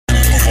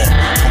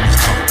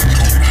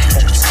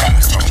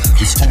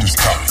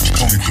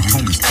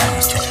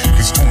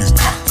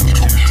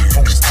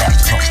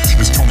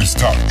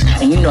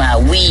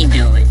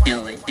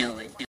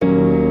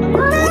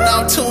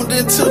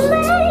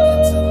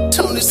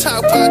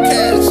Tony's Talk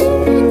Podcast.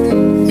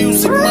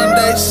 Music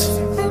Mondays.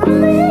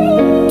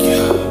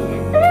 Yeah.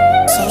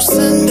 So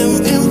send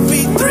them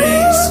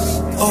MP3s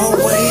or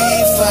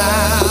WAV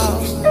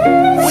files.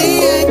 We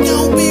ain't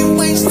gon' be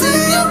wasting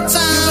your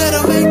time. You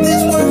better make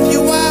this worth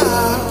your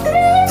while.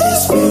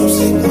 This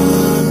Music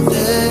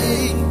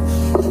Monday.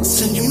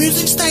 Send your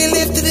music, stay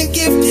lifted and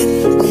gifted.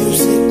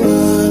 Music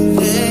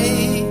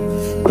Monday.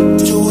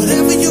 Do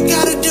whatever you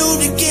gotta do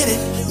to get it.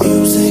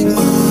 Music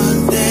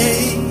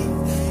Monday.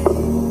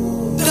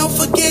 Don't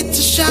forget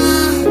to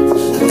shine.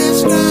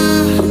 Let's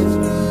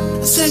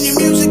grind. Send your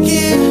music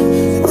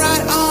in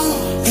right on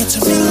into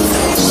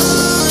Music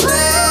Monday.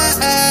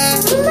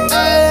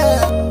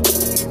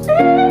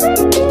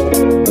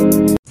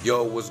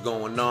 Yo, what's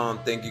going on?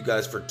 Thank you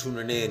guys for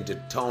tuning in to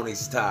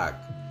Tony's Talk.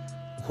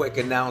 Quick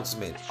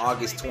announcement,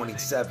 August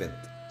 27th,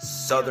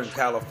 Southern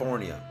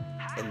California,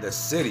 in the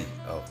city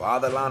of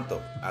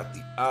Adelanto, at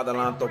the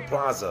Adelanto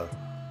Plaza,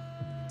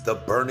 the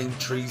Burning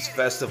Trees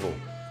Festival,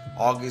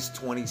 August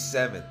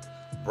 27th,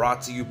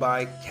 brought to you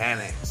by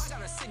Canex.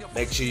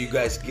 Make sure you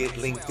guys get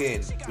linked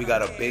in. We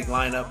got a big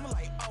lineup: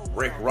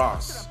 Rick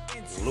Ross,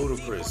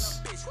 Ludacris,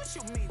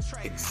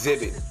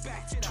 Exhibit,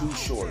 Too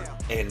Short,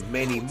 and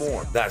many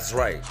more. That's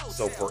right.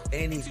 So for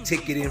any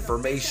ticket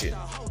information,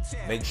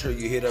 make sure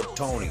you hit up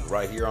Tony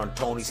right here on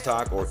Tony's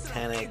Talk or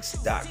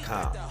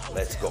Canex.com.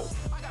 Let's go.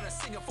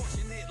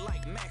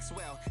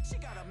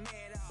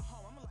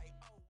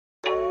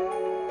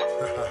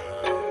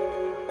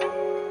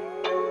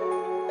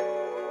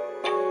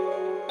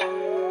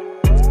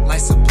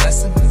 Life's a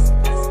blessing.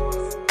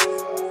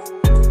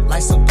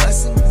 Life's a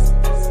blessing.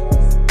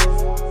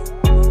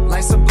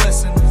 Life's a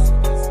blessing.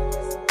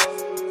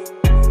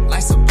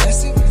 Life's a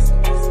blessing.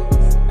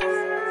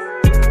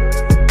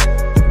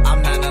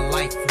 I'm not a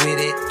life with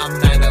it. I'm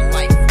not a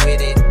life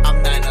with it.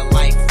 I'm not a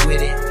life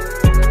with it.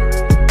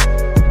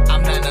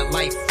 I'm not a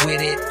life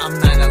with it. I'm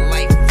not a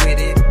life with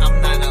it.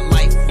 I'm not a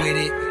life with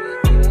it.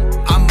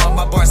 I'm on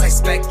my bars like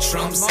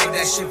Spectrum. Save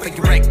that shit for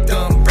your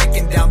rectum.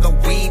 Breaking down the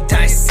weed,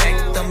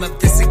 dissect them. If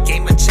this a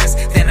game of chess,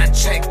 then I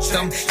checked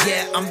them.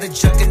 Yeah, I'm the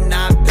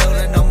juggernaut,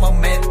 building no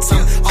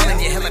momentum. All in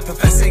your head like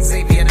Professor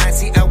Xavier. And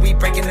ITL, we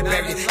breaking the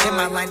barrier. In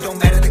my line, don't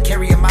matter the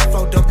carrier. My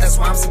flow dope, that's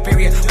why I'm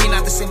superior. We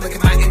not the same, look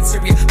at my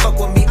interior. Fuck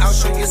with me, I'll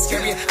show you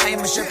scarier. I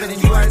am a shepherd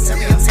and you are a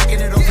terrier. I'm taking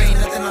it over, ain't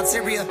nothing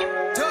ulterior.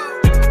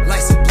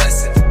 Life's a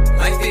blessing.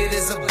 Life it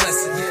is a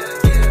blessing.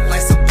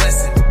 Life's a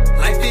blessing.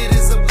 Life it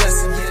is a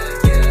blessing.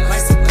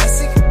 Life's a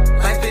blessing.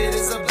 Life it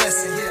is a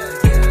blessing.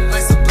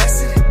 Life's a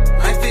blessing.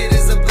 Life it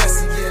is a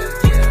blessing.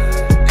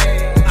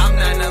 I'm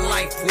not a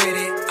life with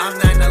it. I'm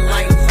not a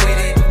life with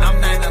it. I'm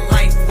not a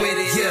life with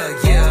it.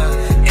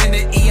 Yeah. In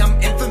the E, I'm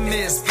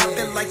infamous.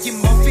 Building like you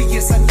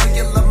Morpheus. I know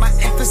you love my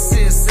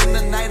emphasis. In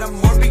the night, I'm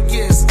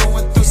Morbius.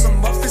 Going through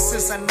some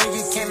offices. I know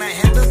you cannot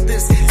handle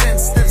this. 10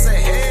 steps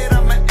ahead,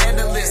 I'm an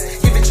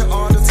analyst. Give it your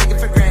all, don't take it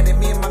for granted.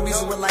 Me and my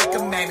music were like a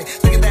magnet.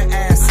 Look at that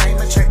ass, I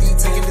ain't attracted. You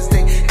taking this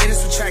thing, it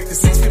is retracted.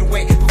 6 feet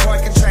away, before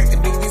I contract it.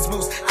 Make these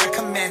moves, I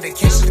command it.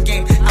 Can't shoot the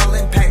game, I'll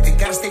impact it.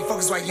 Gotta stay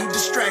focused while you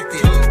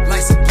distracted.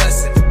 Life's a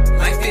blessing,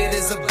 life it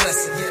is a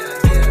blessing.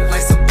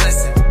 Life's a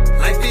blessing,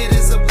 life it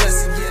is a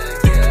blessing.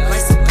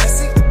 Life's a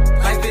blessing,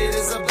 life it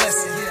is a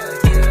blessing.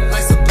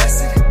 Life's a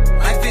blessing,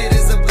 life it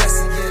is a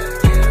blessing.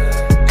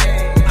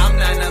 I'm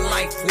not a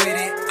life with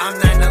it. I'm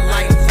not a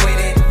life with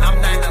it.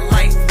 I'm not a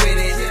life with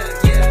it.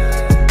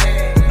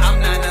 I'm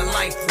not a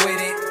life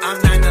with it. I'm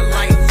not a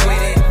life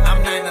with it.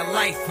 I'm not a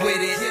life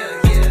with it.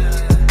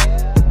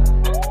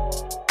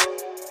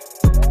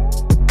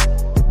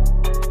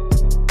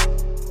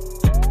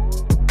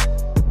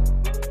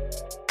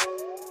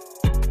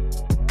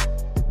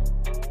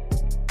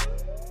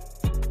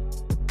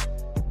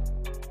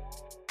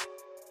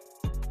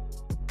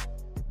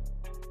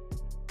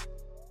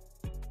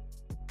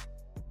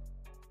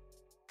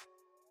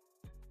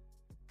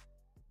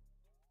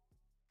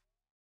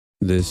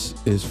 This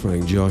is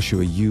Frank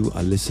Joshua. You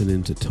are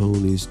listening to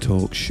Tony's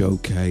Talk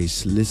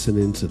Showcase,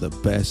 listening to the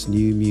best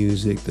new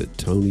music that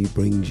Tony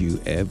brings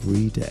you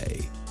every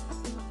day.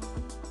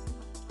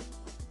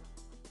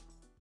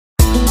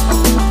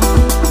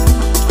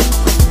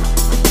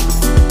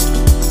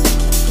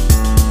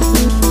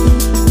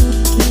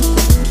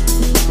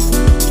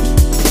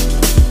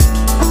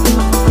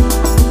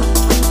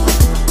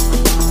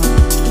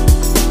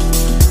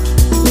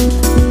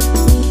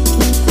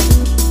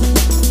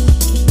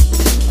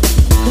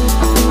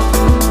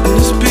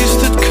 This beast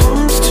that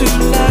comes to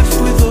life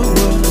with a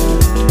word.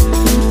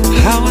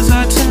 How was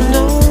I to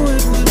know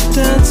it would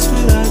dance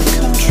without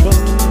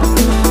control?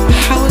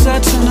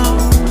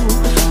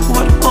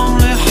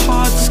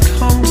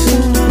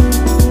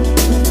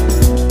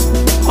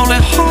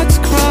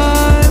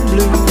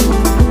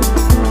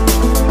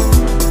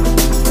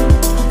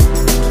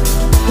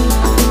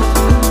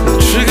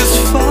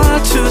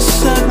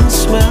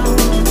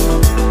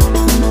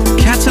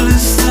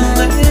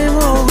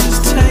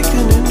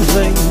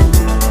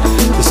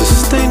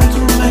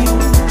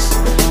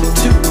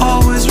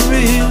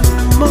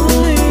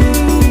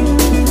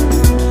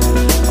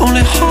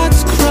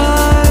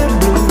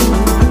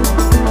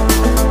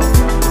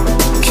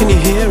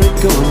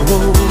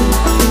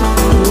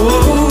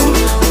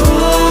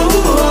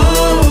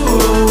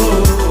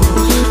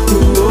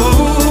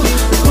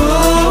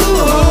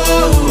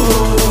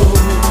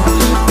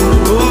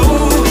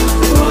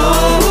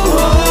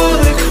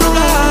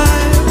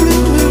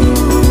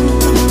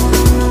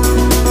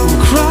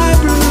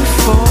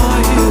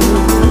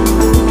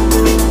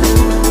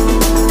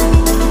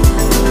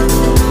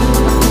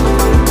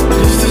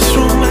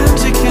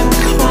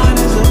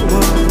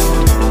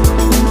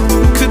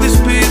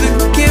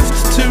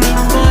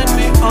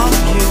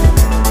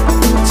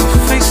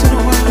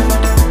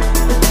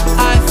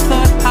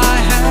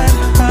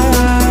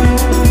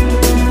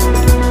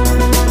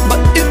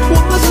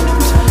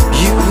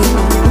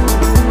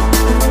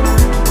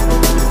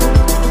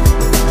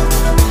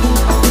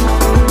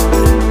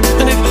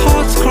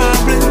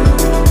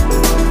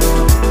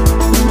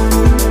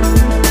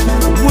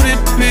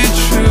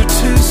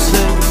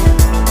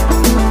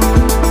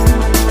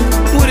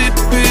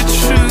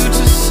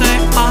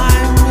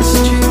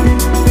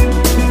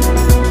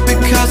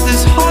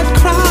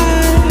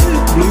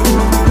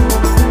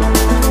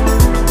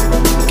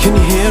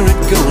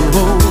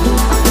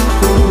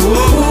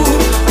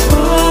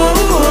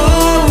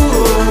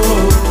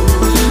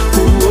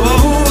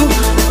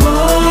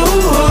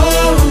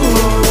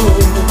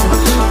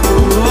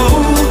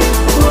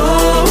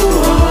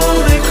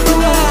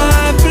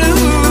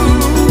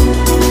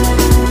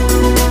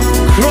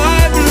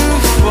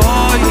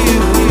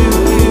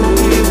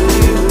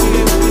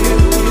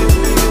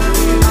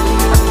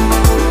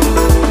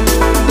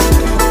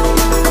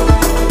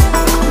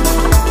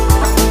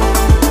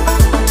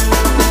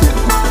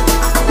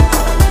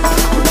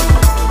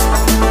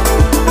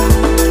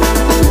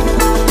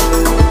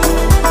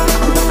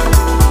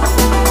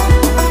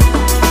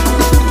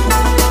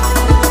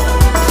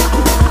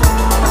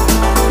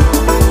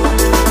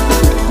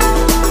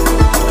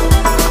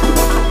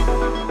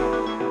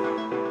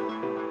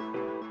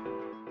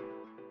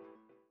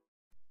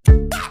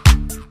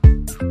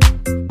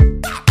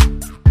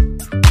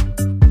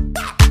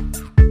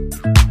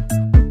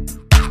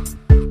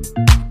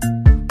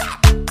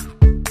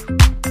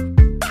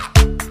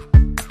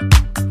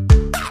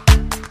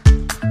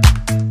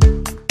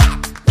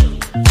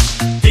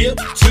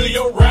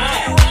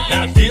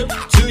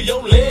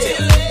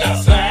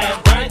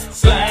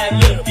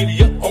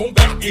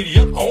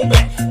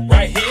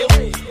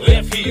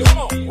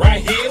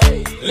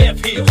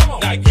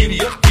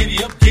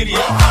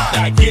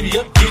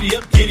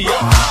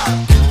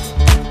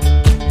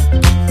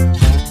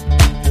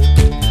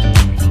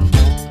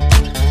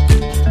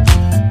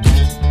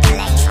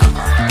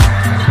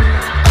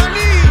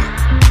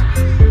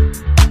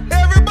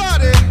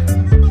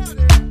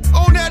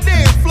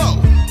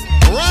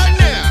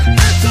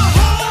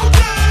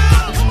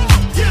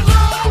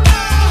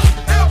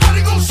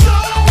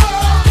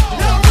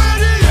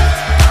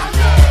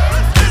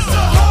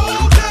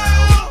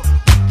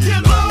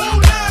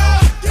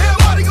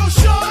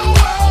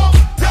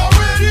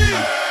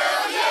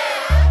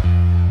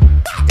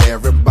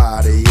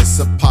 Everybody, it's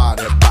a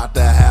party, about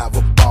to have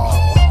a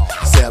ball.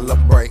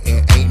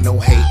 Celebrating, ain't no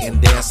hating,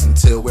 dancing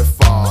till we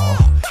fall.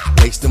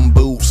 Lace them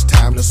boots,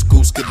 time to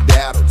scoot,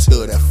 skedaddle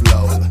to that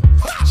flow.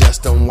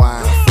 Just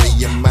unwind, free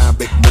your mind,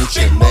 big mooch,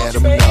 and let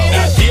them know.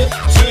 Now dip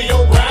to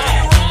your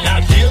right, now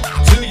dip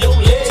to your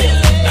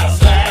left. Now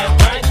slide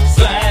right,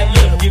 slide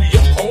left, giddy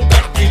up on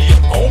back, giddy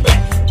up on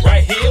back.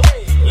 Right heel,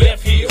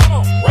 left heel,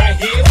 right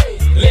heel,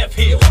 left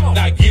heel.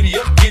 Now giddy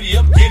up, giddy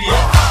up, giddy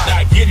up.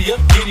 Now giddy up,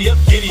 giddy up,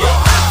 giddy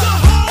up.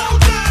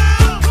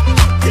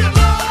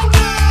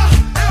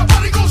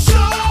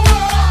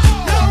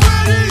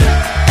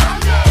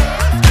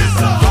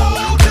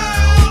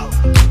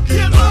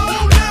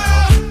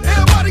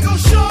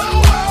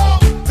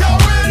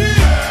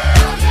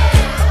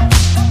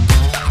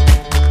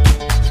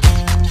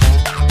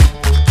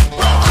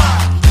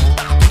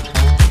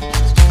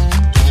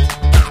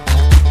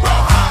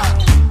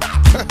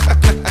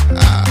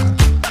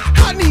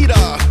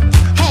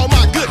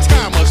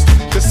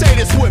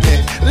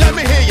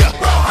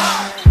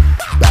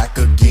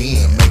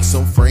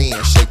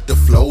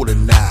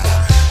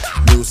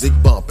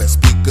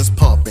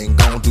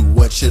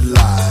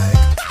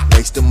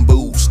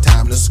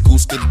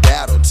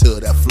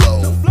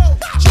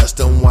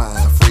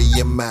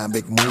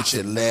 Big mooch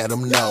and let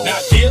them know. Now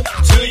dip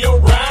to your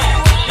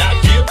right, now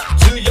dip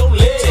to your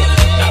left.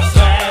 Now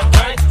slide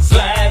right,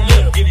 slide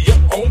left. Giddy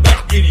up on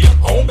back, giddy up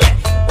on back.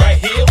 Right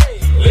heel,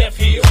 left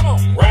heel,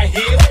 right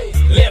heel,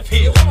 left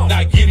heel.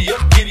 Now giddy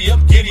up, giddy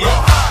up, giddy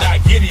up. Now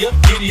giddy up,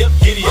 giddy up,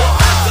 giddy up.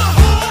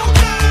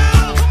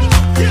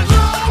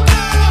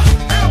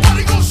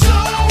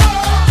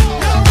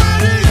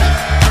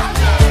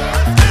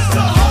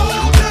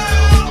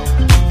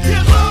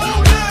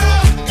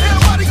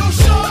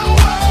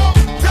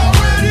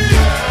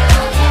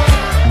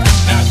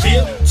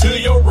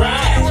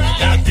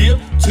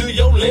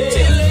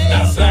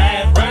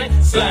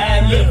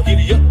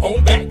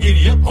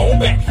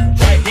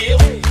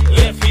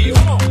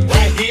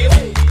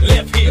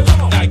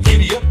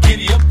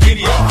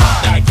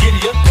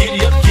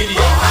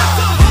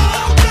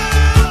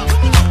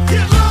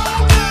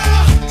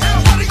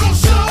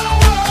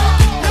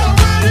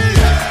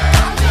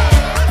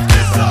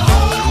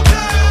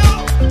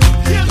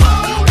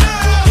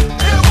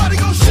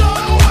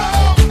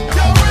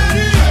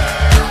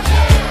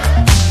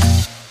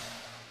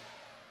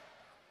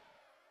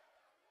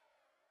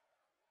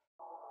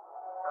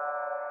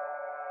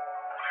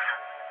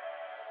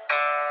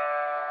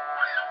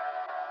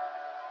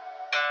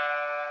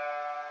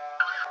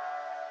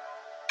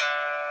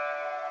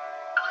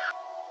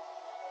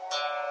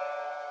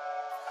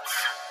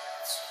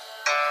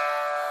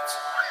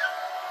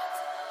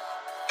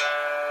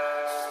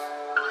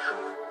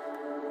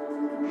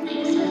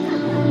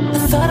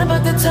 Thought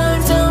about the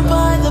time down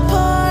by the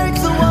park,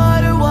 the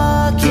water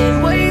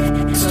walking wave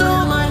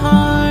stole my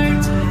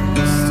heart.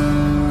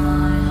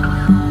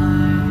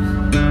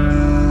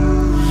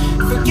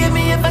 Forgive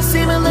me if I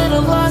seem a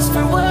little lost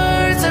for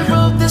words. I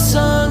wrote this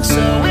song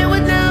so it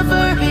would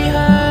never be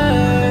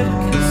heard.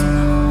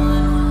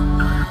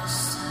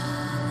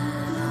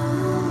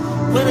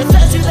 When I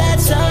felt you that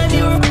time,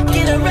 you were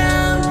walking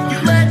around.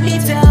 You let me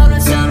down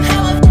and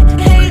somehow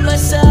I hate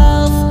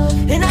myself.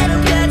 And I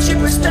don't get your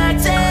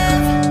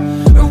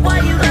perspective, or why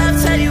you left.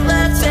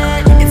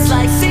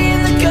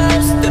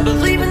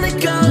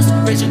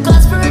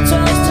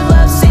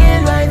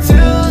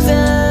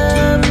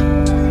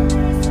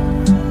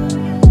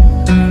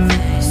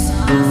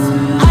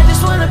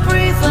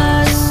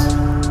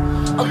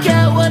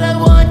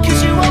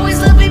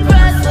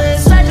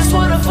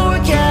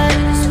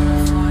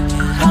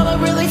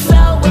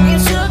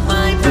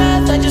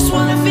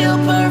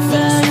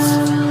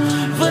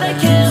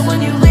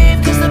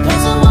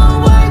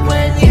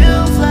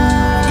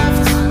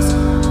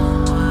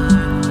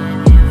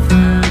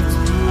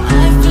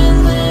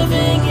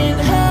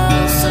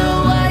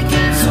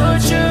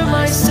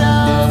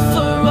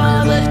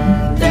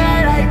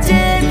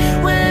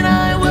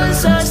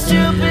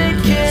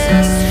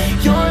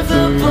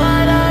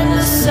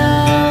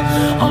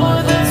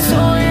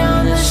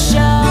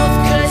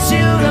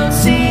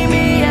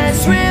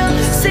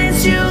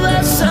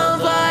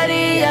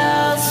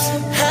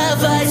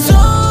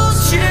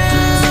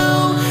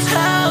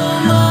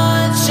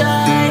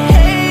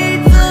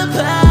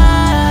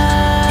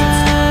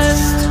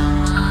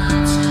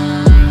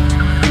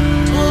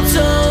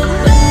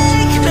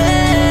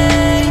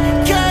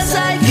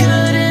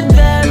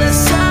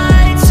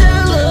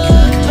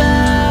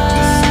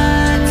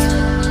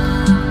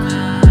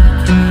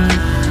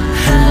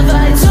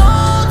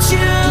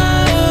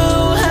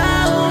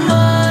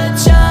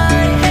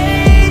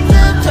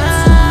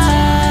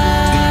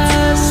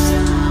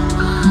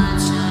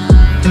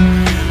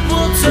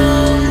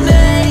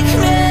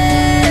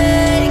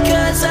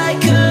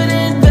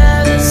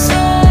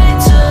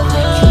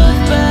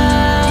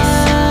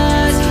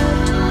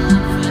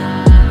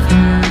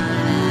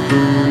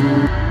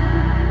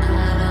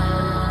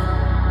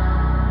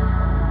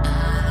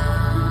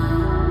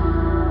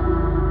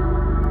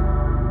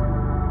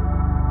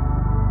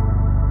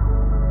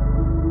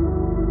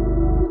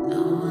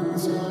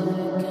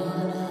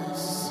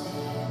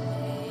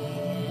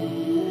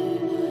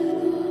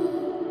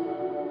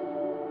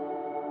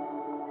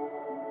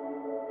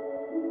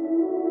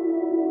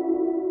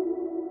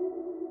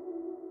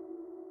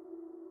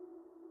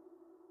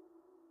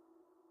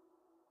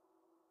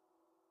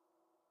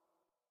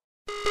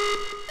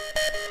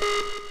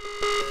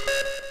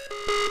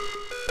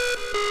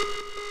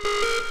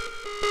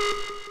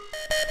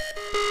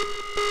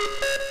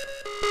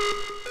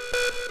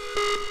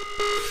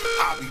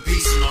 I be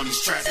beastin' on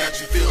these tracks, got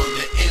you feeling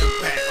the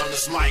impact on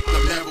this mic.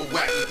 I'm never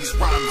whack with these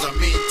rhymes,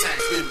 I'm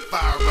intact, spitting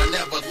fire, I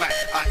never lack.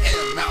 I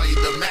am Mally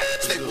the Mac,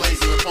 stay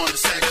blazing upon the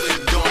sack,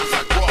 clicking doors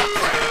like raw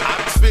crack.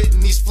 I be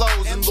spitting these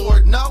flows, and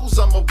Lord knows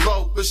I'm a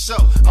blow for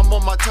sure. I'm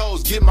on my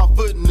toes, get my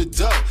foot in the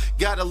dough.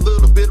 Got a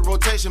little bit of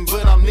rotation,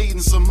 but I'm needing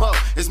some more.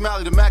 It's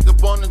Mally the Mac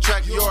up on the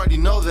track, you already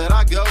know that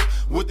I go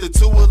with the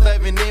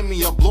 211 in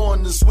me. I'm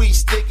blowing the sweet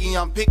sticky,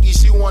 I'm picky,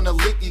 she wanna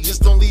lick you,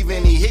 just don't leave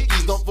any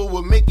hickeys. Don't fool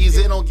with Mickeys,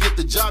 they don't get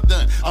the job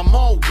done. I'm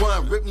on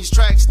one, rip these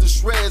tracks to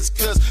shreds,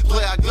 cause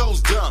play I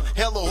goes dumb.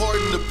 Hella hard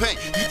in the paint,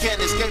 you can't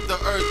escape the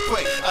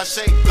earthquake. I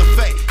shake the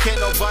fate,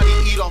 can't nobody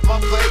eat off my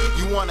plate.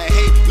 You wanna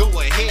hate, go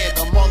ahead,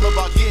 I'm all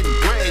about getting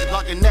bread.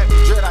 Like a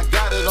nappy dread, I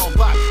got it on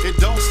lock, it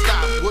don't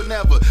stop, will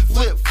never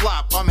flip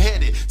flop. I'm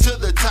headed to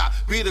the top,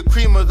 be the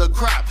cream of the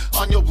crop.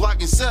 On your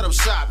block and set up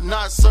shop,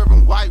 not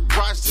serving white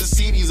rocks to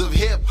CDs of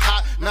hip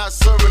hop, not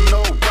serving no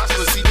rocks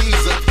for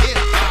CDs of hip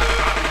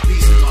hop.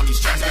 Pieces on these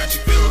tracks, got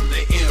you feeling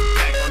the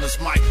impact on this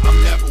mic.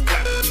 I'm never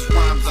whack with these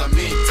rhymes, I'm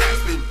intact,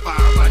 spitting fire,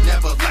 I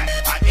never lack.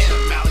 I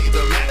am Mally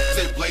the Mac,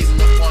 stay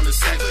blazing up on the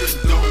sack,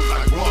 spitting domes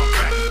like raw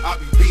crack. I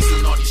be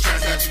beastin' on these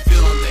tracks, got you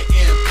feeling the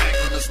impact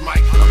on this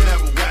mic. I'm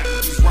never whack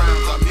with these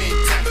rhymes, I'm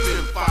intact,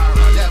 spitting fire,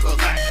 I never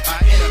lack. I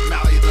am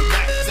Mally the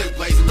Mac, stay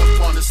blazing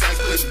up on the sack,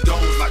 spitting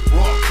domes like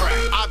raw crack.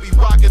 I be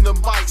rocking the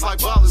mics like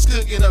ballers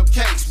cooking up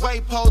cakes.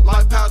 Way post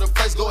like powder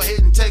flakes, go ahead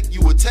and take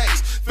you a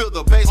taste. Feel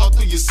the bass all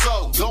through your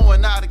soul,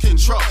 going out of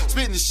control.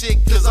 Spitting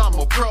shit cause I'm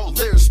a pro,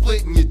 lyrics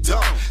splitting your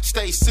dome.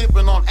 Stay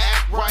sipping on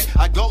act right,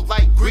 I go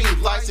like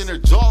green lights. In their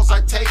jaws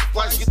I take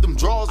flights, get them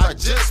draws I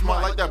just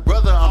might. Like that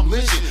brother I'm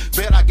lynching,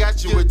 bet I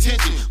got your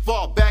attention.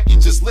 Fall back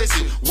and just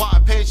listen, why I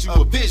paint you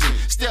a vision.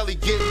 Steadily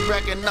getting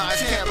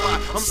recognized, can't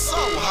lie, I'm so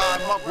high.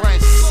 My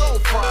brain's so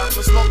fried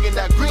from smoking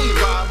that green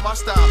line. My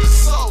style is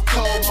so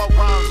cold, my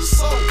rhymes are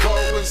so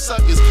bold. And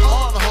suckers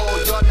on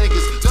hold, y'all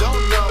niggas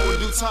don't know. In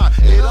due time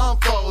it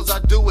unfolds, I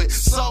do it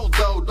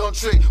solo. Don't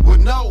trick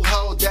with no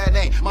hoe, that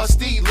ain't my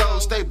stilo.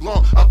 Stay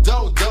blown up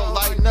dodo,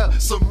 lighten up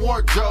some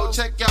more dro.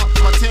 Check out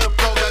my tempo,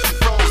 got you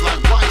froze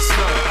like white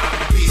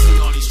snow.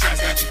 Beastin' on these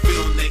tracks, got you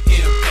feeling the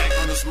impact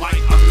on this mic.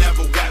 I'm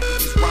never whack with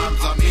these rhymes,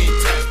 I'm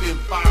intact, spitting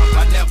fire,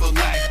 I never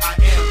lack. I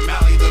am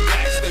Mally the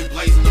Mac, stay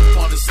blazing up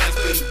on the set,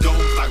 spitting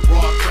domes like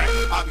raw crack.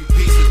 I be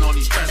beastin' on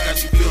these tracks, got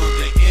you feeling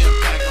the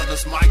impact on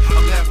this mic.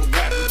 I'm never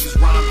whack with these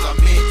rhymes, I'm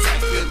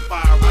intact, spitting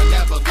fire, I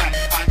never lack.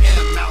 I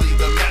am Mally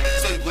the Mac,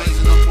 stay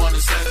blazing up on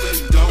the set,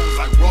 spitting domes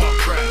like raw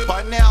crack.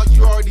 By now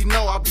you already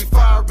know I be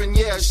firing,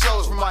 yeah, it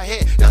shows from my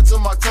head down to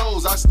my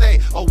toes. I stay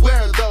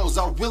aware of those,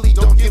 I really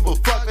don't give a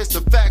fuck. It's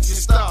the facts, your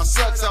style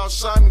sucks,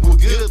 outshine me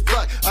with good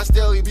luck. I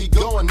still be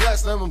going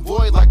nuts, lemon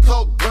boy like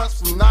coke blunts.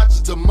 From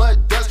notches to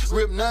mud dust,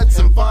 rip nuts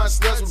and fine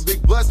sluts with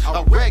big butts.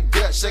 I wreck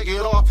guts, shake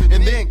it off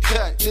and then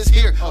cut. Just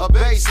hear a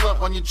bass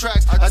lump on your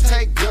tracks. I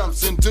take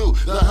dumps and do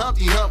the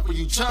Humpty Hump for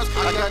you chumps.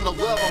 I got no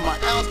love on my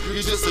ounce,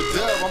 you're just a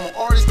dub. I'm an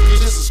artist,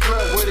 you're just a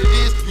scrub. What it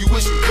is, you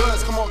wish you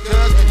was. Come on cuz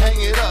and hang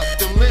it up.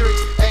 Them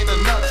lyrics ain't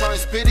enough, trying to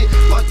spit it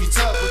like you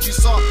tough. But you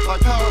soft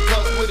like Power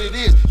Plus. What it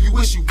is, you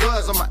wish you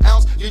was. I'm an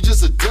ounce, you're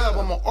just a dub.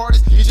 I'm an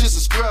artist, you're just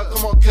a scrub.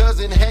 Come on cuz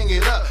and hang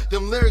it up.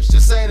 Them lyrics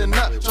just ain't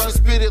enough, trying to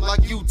spit it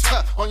like you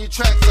tough. On your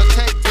tracks I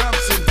take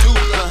dumps and do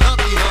the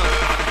Humpty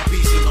Hump.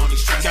 Beastin' on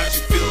these tracks, got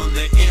you feeling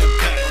the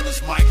impact on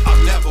this mic.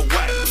 I'm never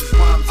whack with these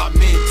rhymes, I'm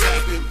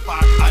intact, spitting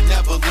fire, I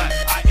never lack.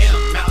 I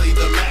am Mally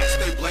the Mac,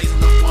 stay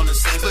blazing up on the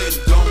set,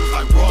 splitting domes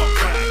like raw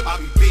crack. I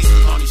be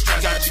beastin' on these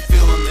tracks, got you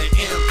feeling the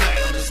impact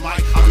on this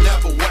mic. I'm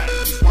never whack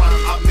with these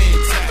rhymes, I'm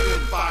intact,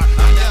 spitting fire,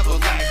 I never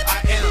lack. I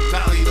am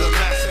Mally the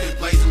Mac, stay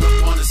blazing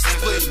up on the set,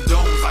 splitting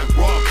domes like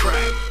raw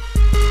crack.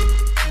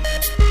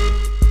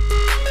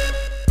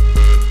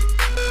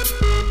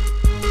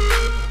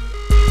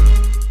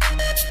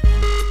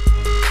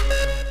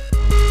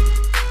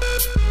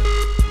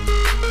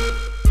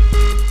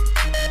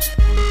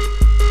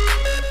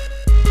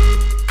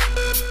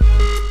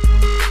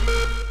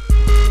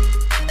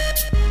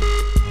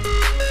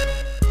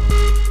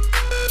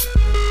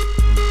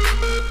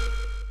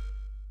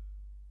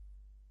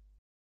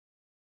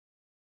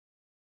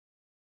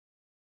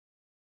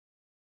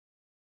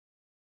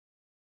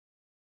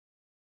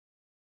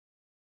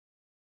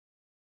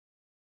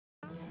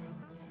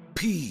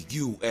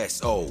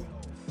 PUSO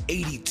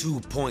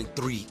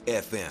 82.3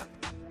 FM.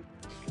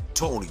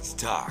 Tony's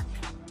Talk.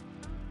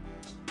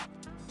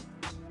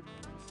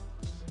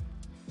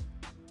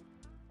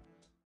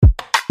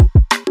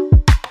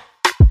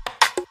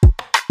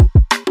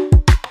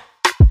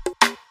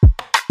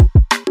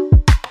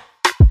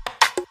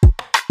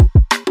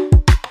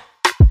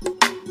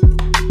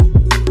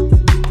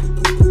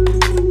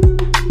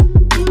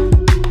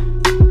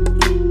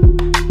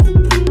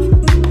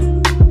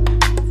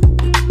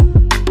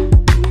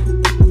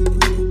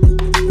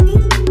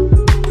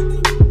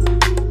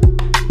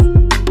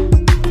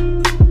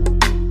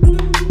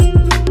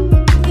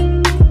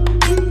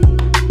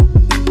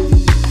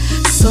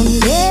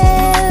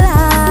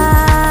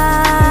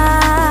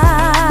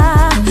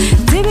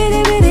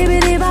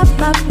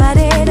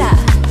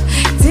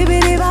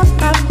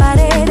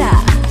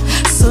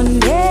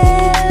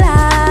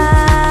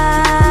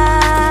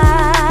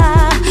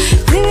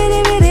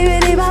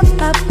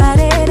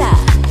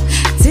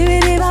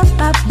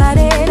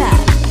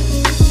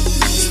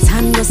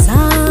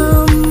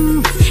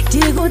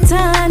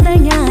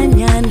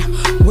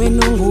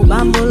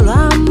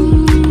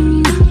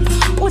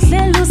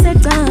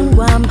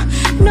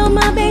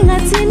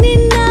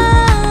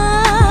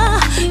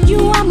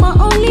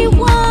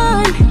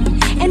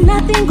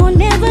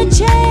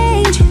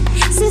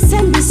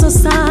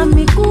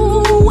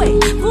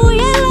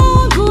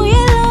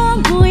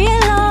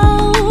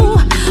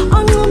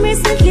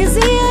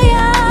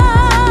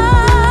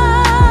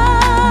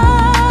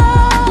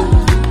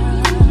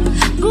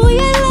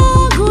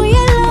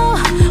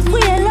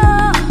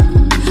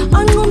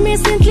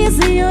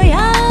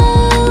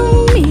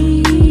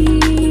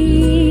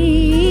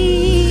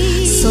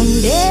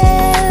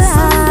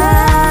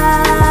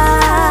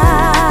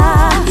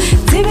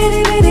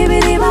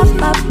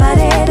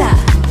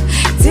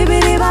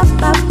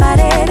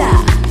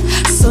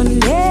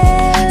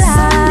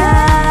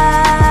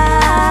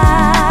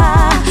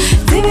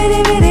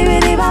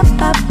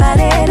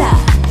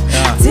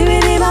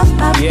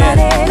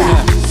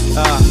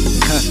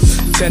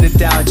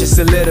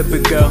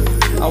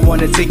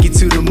 take you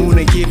to the moon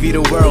and give you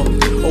the world.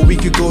 Or we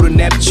could go to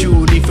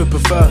Neptune if you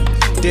prefer.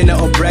 Dinner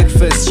or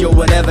breakfast, yo,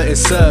 whatever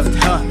is served,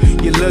 huh?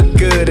 You look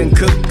good and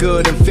cook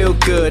good and feel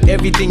good.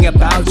 Everything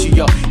about you,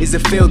 yo, is a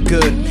feel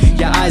good.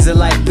 Your eyes are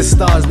like the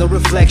stars, no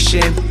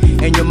reflection.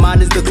 And your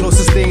mind is the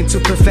closest thing to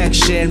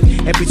perfection.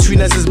 And between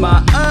us is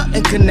my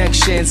and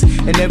connections.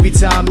 And every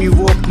time you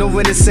walk, no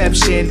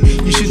interception.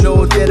 You should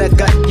know that I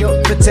got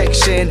your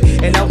protection.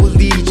 And I will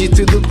lead you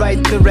to the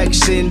right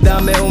direction.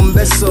 Dame un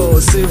beso,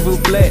 s'il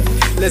vous plaît.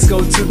 Let's go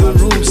to the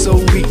room so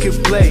we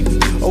could play.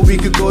 Or we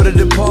could go to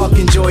the park,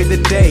 enjoy the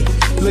day.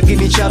 Look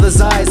in each other's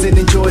eyes and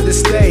enjoy the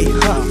stay,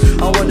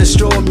 huh? I wanna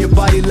strum your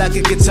body like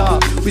a guitar.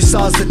 We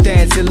stars are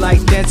dancing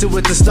like Dancing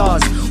with the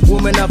Stars.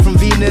 Women are from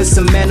Venus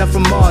and men are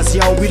from Mars.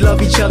 Yo, we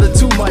love each other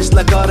too much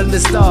like God and the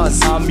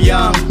stars. I'm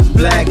young,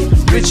 black,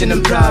 rich and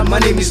I'm proud. My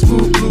name is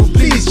Blue Blue,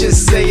 please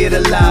just say it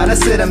aloud. I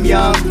said I'm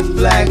young,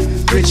 black,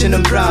 rich and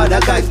I'm proud.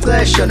 I got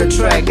Clash on the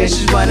track and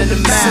she's running the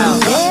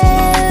mouth.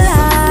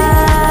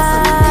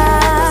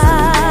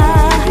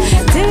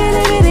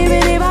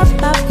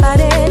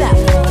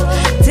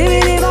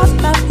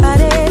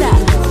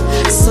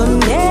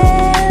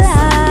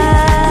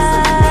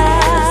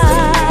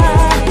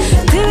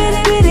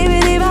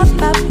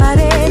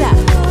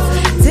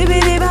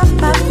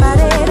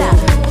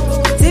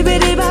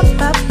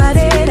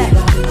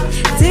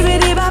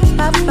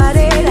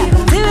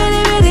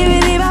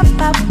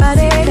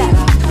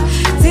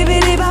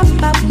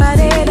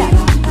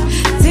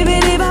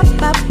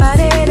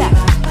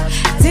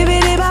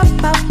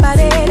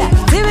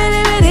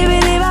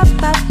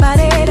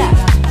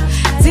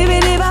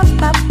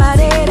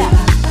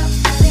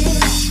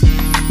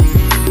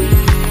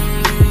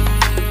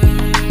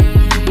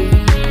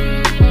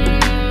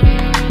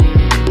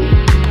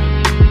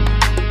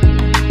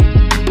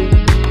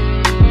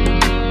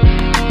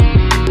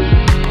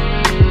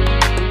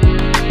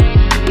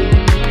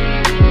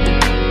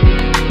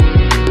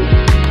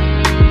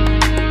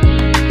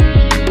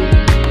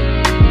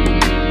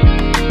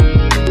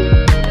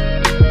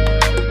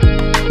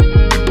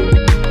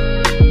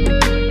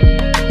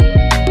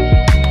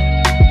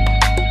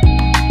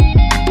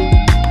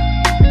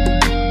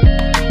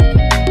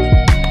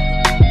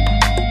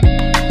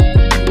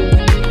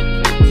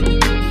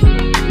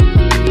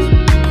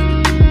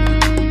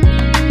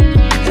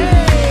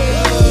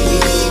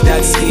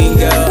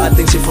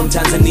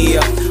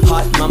 Tanzania,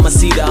 hot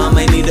mamacita, I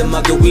might need a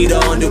margarita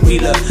on the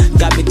wheeler.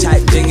 Got me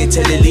tight, dinging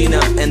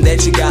Telelina, and then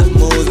she got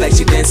moves like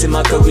she dancing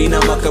Macarena.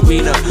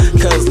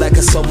 Curls like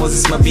a Somos,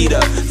 it's my beater.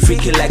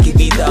 Freaking like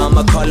Ibiza,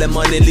 I'ma call her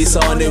Mona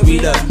Lisa on the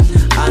reader.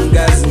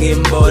 Angas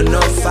ngimbo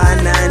no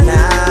fana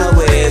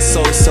nawe,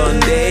 so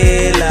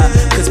sondela.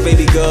 Cause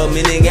baby girl,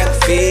 mina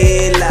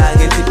ngiyakufila.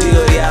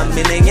 Ngentitiyo ya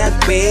mina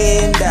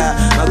ngiyakupenda.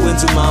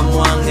 Makwenza umama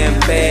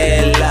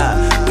wangempela.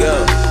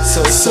 Girl,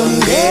 so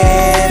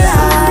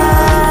sondela.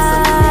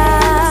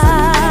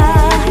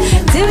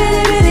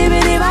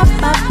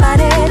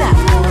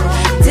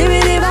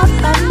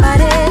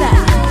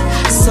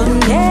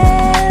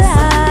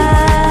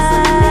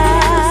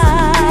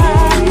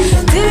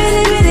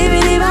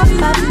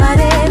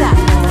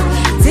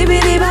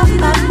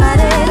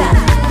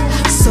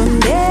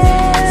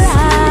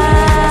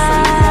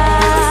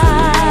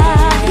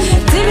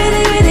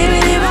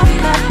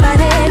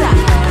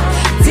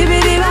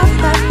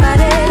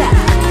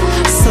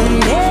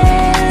 Yeah.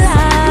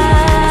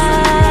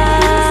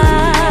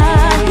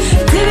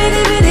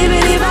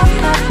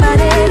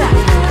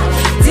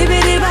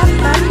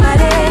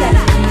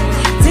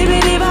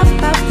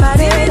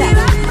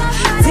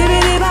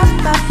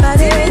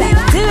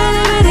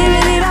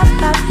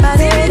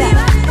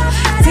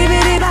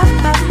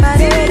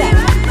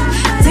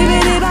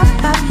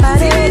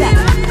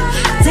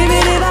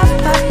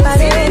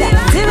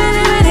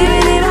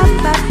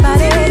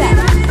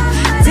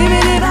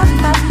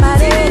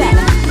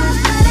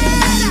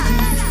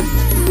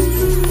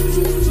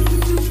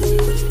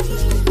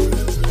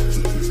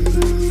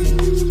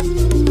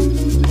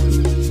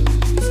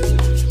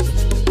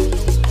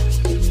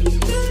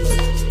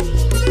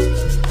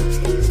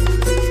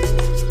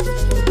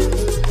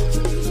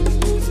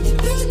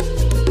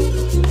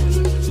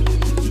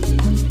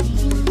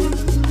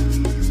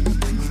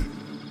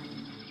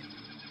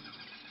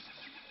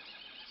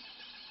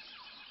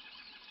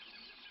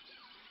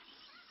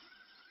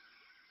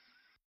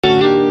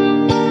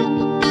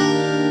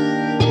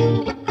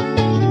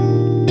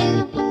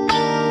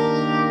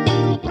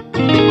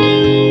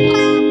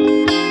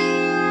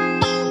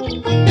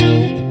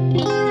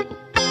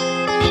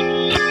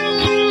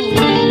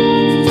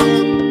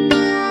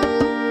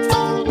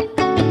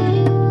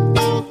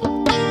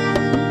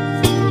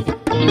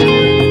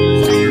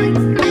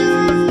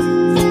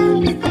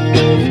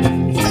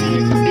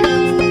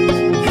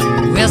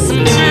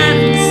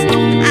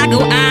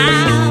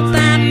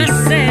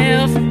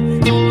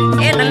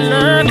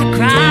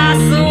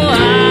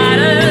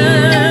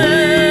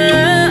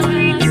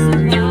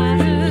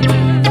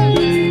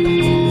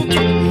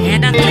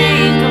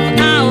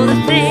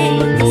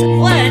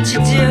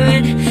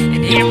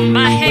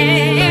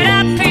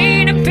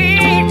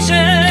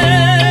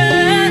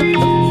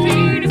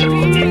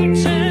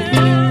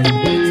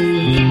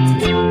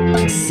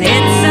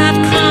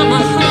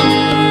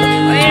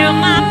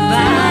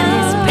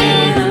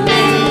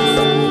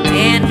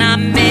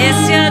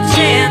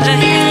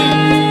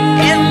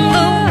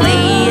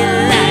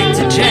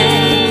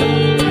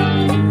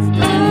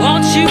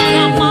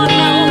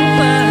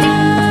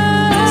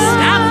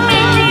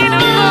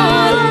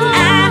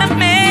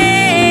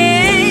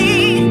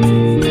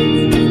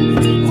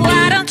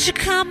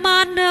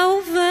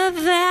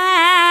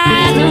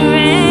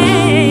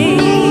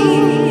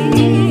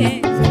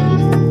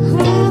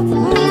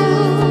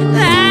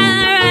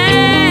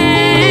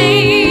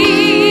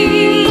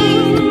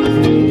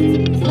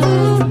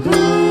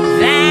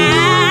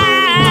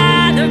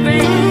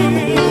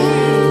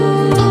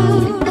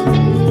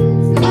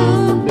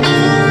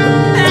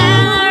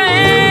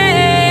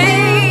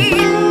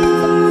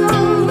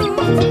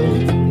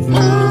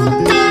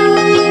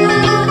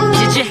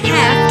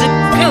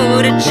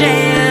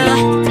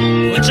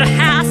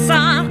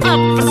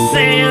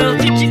 girl,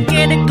 did you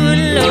get a good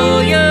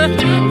lawyer?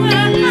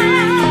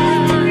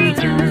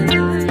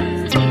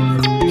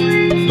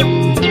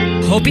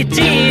 Hope you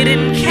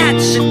didn't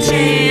catch a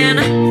tan.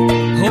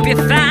 Hope you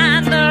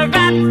find the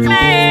right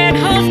man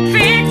who'll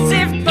fix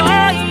it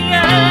for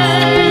you.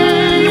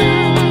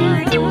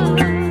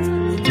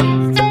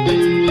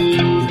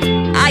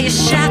 Are you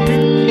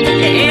shopping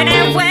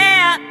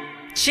anywhere?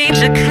 Change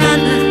the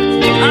color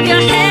of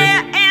your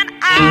hair, and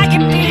are you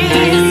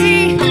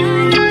busy?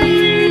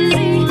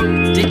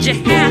 Did you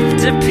have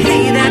to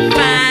pay that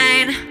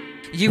fine?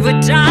 You were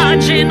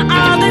dodging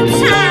all the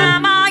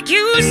time. Are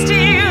you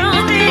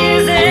still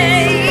dizzy?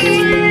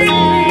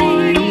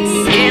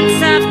 Since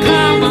I've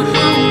come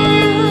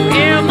home,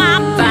 well, my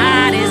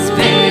body's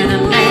been a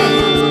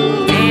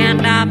mess, and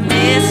I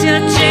miss your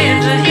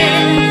ginger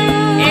hair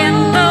and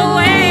the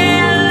way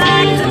I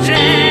like to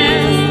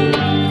dress.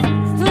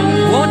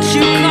 Won't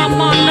you come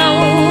on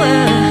over?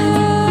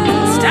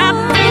 Stop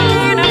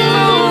making a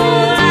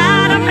fool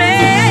out of me.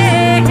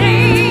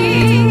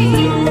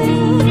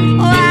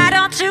 Why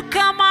don't you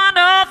come on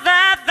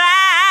over, Valerie?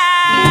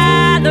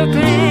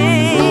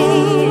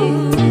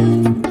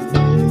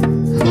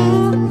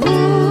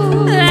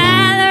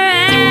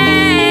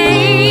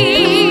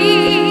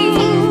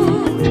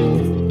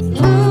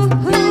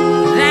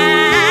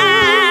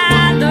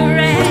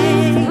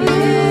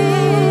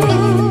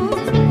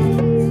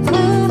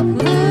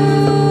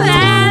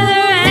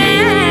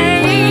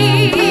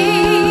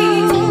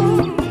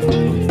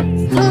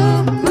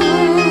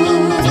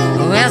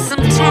 Well,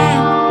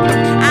 sometimes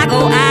I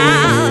go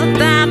out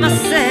by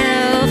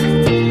myself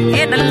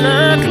and I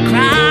look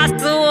across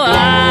the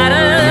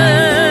water,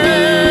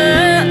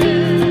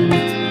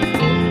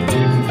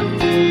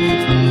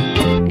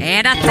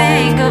 and I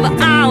think of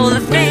all the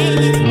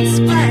things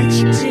what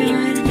you're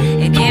doing,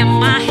 and in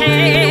my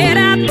head I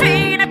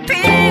paint a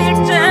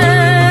picture.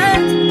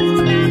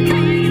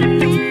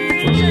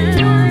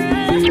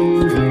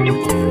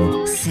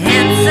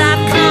 Since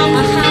I've come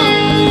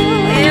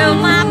home, well,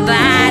 my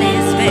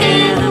body's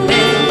been a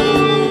mess,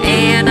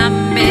 and I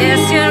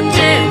miss your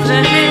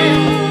ginger hair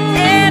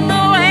and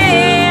the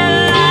way I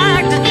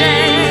like to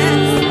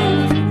dance.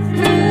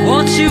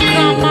 Won't you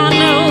come on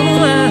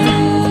over?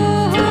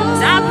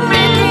 Stop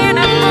making a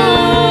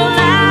fool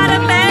out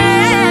of me.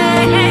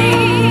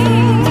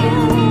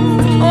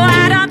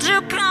 Why don't you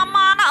come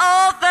on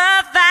over,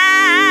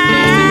 Valerie?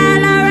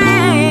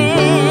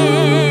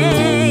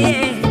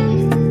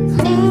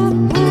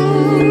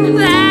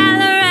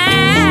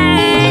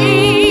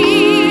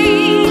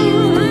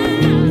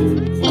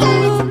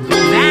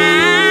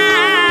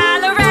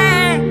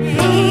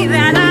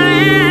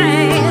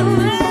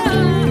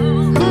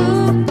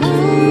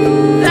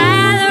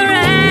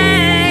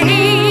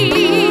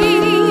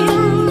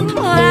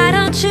 Why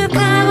don't you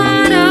come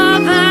on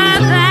over,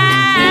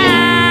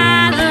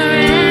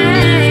 Valerie?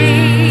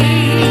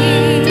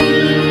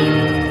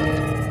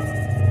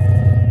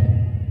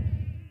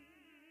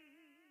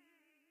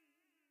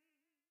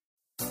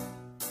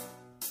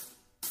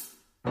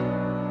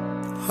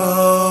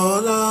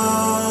 Hold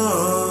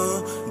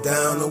on,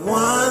 down to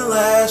one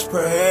last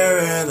prayer,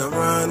 and I'm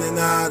running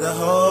out of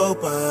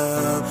hope.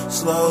 I'm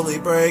slowly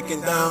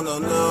breaking down,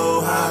 don't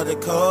know how to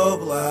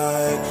cope.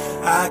 Like,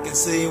 I can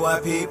see why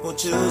people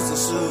choose the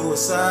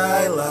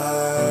suicide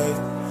life.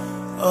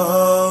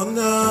 Oh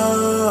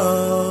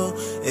no,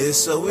 it's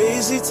so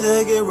easy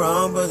to get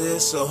wrong, but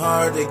it's so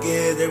hard to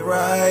get it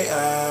right.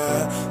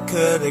 I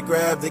could've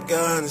grabbed the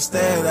gun,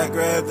 instead I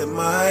grabbed the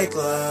mic.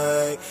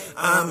 Like,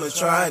 I'ma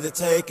try to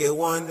take it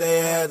one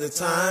day at a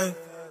time.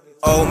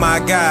 Oh my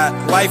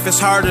God, life is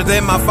harder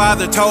than my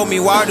father told me.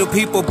 Why do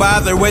people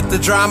bother with the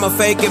drama,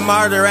 faking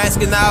martyr?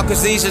 Asking now,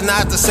 cause these are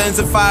not the sons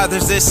of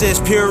fathers. This is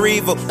pure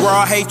evil,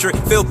 raw hatred.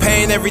 Feel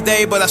pain every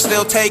day, but I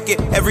still take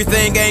it.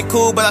 Everything ain't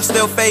cool, but I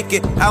still fake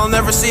it. I'll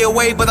never see a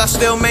way, but I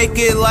still make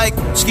it. Like,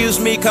 excuse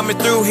me, coming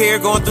through here,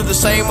 going through the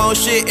same old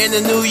shit in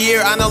the new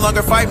year. I no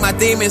longer fight my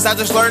demons, I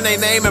just learn their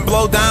name and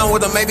blow down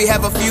with them, maybe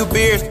have a few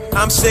beers.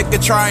 I'm sick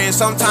of trying,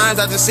 sometimes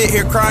I just sit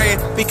here crying,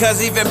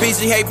 because even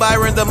BG hate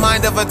Byron, the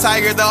mind of a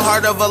tiger, the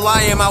heart of a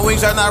lion. My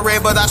wings are not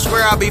red, but I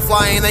swear I'll be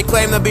flying. They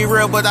claim to be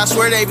real, but I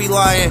swear they be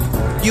lying.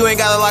 You ain't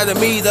gotta lie to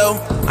me though.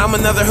 I'm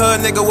another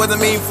hood nigga with a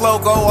mean flow.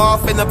 Go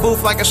off in the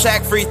booth like a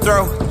Shaq free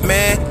throw.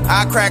 Man,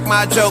 I crack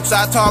my jokes,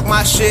 I talk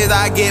my shit,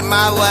 I get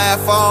my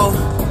laugh on.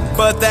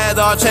 But that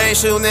all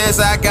changed soon as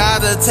I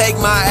gotta take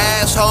my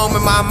ass home,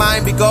 and my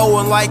mind be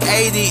going like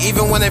 80,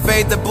 even when they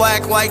fade to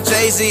black like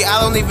Jay-Z.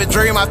 I don't even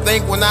dream, I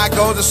think when I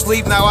go to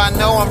sleep. Now I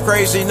know I'm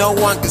crazy, no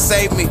one can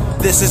save me.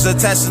 This is a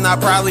test and I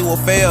probably will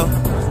fail.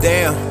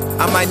 Damn,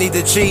 I might need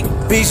to cheat.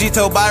 BG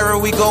told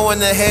Byron we going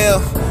to hell.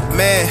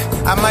 Man,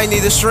 I might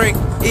need to shrink.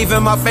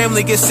 Even my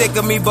family gets sick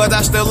of me, but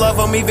I still love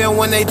them. Even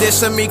when they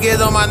dissing me, get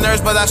on my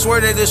nerves, but I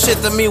swear they this shit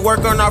to me.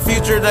 Work on our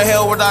future, to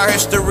hell with our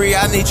history.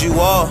 I need you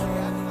all.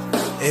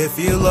 If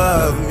you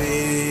love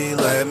me,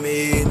 let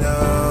me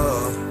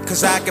know.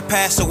 Cause I could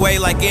pass away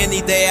like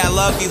any day. I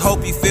love you,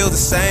 hope you feel the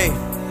same.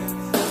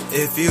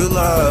 If you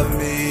love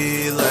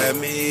me, let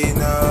me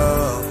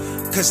know.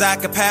 Cause I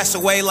could pass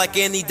away like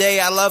any day.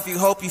 I love you,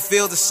 hope you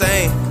feel the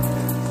same.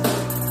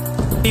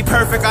 Be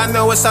perfect, I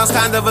know it sounds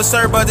kind of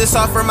absurd, but it's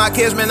all for my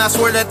kids, man, I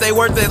swear that they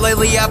worth it.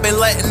 Lately I've been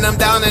letting them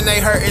down and they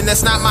hurting.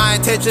 That's not my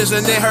intentions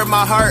and it hurt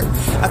my heart.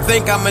 I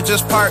think I'ma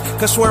just park,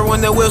 cause swear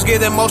when the wheels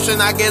get in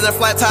motion, I get a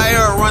flat tire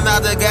or run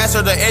out of gas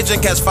or the engine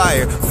catch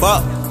fire.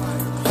 Fuck.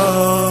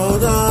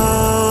 Hold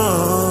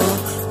on,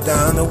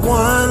 down to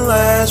one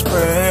last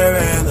prayer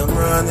and I'm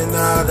running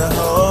out of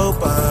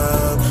hope.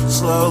 I'm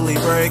slowly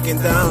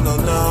breaking down,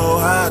 don't know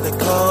how to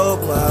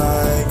cope.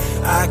 Like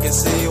I can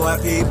see why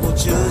people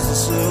choose the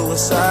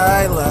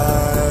suicide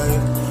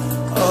life.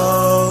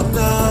 Oh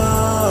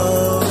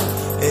no,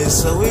 it's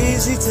so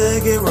easy to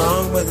get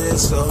wrong, but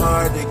it's so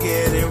hard to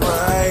get it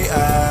right.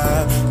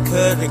 I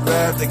could've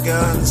grabbed the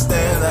gun,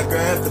 instead I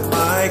grabbed the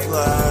mic.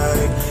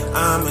 Like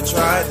I'ma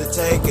try to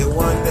take it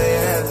one day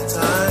at a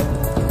time.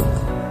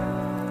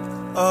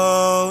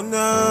 Oh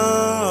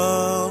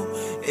no,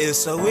 it's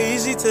so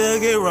easy to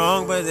get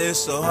wrong, but it's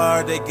so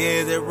hard to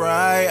get it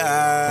right.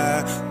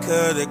 I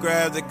could've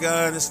grabbed the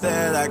gun,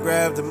 instead I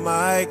grabbed the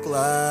mic.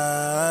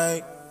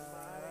 Like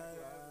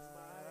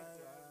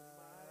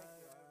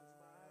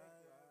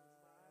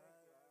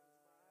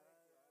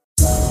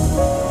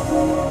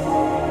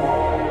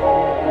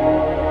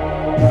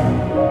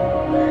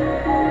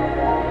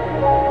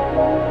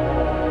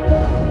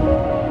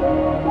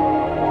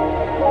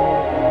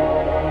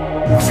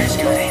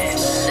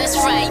That's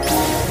right.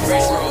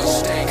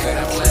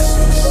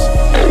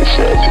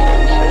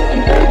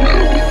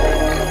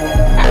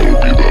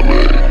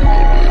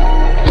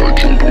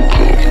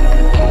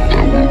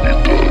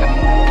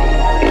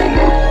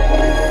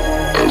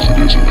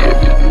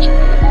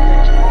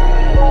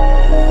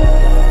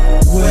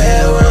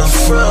 Where I'm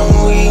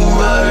from, we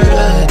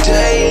murder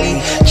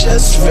daily.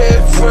 Just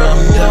red rum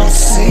don't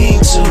seem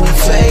to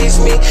faze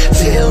me.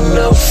 Feel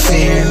no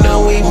fear,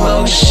 no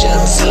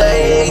emotions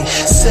lately.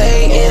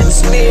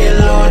 Satan's near,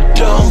 Lord,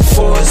 don't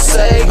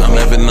forsake me. I'm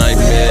having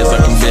nightmares, I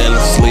can barely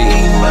sleep.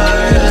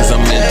 Cause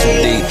I'm in too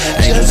deep.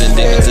 Angels and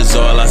demons is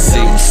all I see.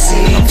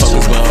 I'm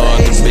focused my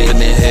heart is bigger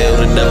than hell.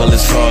 The devil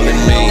is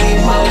calling me.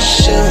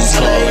 Emotions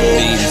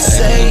lately.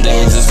 Satan's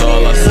demons is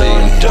all I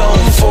see.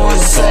 Don't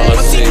forsake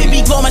my feet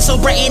be glowing so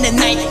bright in the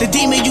night. The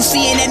demon you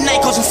see in that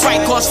night causing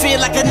fright, cause fear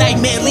like a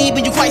nightmare.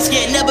 Leaving you quite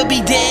scared, never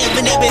be dead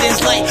when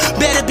evidence light.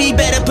 Better be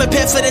better,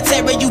 prepare for the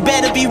terror. You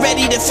better be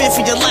ready to fear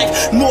for your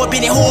life.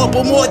 Morbid and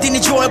horrible, more than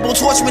enjoyable.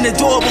 Torturing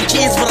adorable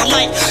kids, but I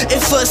like.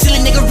 If a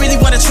silly nigga really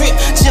wanna trip,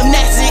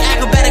 gymnastics,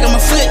 acrobatic on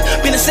my foot.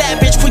 Been a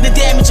savage, quick to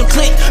damage your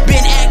click.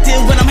 Been active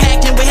when I'm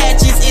hacking with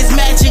hatchets. It's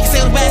magic,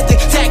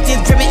 salvastic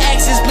tactics, gripping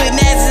axes, split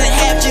asses and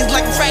half-chins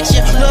like a fraction.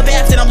 Love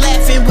after I'm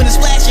laughing when it's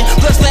splashing.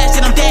 Blood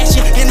splashing, I'm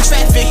dashing in the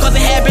traffic. Cause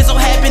the habits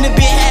don't happen to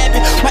be a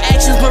habit. My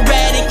actions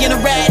sporadic and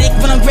erratic.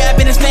 When I'm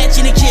grabbing and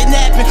snatching and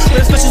kidnapping.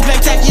 With a special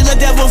spectacular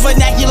devil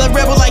vernacular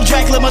rebel like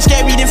Dracula. More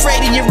scary than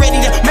Freddy. You're ready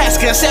to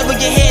massacre. Sever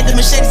your head, the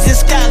machetes and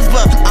skies.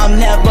 But I'm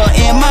never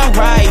in my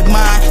right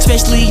mind,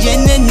 especially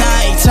in the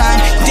nighttime.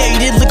 Dare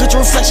you to look at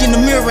your reflection in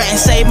the mirror and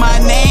say my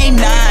name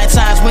 9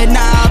 times. When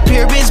I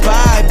appear, it's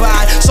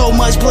bye-bye. So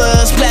much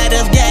blood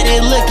splatters, got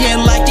it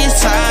looking like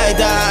it's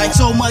tie-dye.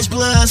 So much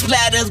blood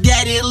splatters,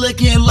 got it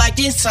looking like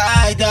it's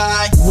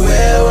tie-dye.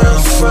 Where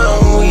I'm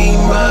from, we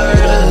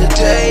murder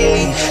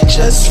daily.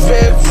 Just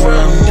red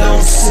rum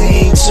don't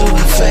seem to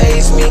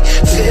faze me.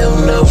 Feel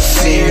no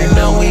fear,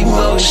 no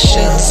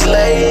emotions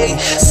lately.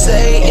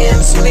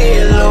 Satan's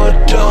near, Lord,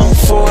 don't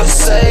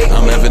forsake me.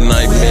 I'm having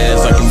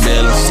nightmares, I can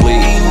barely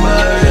sleep.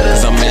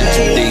 Cause I'm in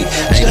too deep.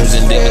 Angels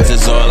and demons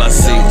is all I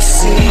see.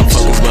 I'm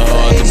focused, my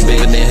heart is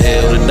bigger than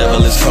hell. The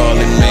devil is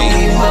calling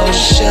me.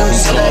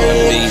 Emotions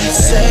lately.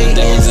 Satan's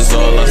demons is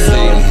all I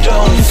see.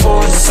 Don't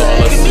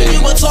forsake me.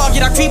 You a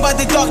target, I creep out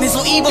the darkness,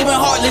 so evil and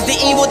heartless. The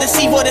evil,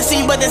 deceiver,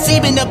 deceive, but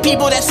deceiving the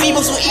people that's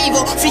feeble, so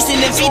evil.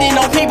 Feasting and feeding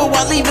on people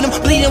while leaving them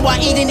bleeding while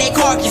eating their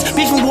carcass.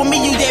 Beefing with me,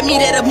 you that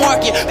meat at a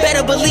market.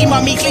 Better believe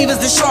my meat cleaver's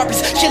the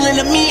sharpest. Killing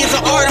to me is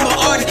an art, I'm an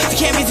artist. The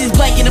canvas is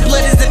blank and the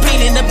blood is the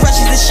paint and the brush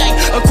is the shank.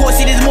 Of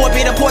course it is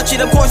morbid, a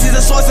portrait, of course it's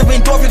a source of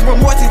endorphins,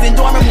 remorses, and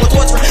dormant, more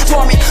torture,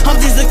 torment. I'm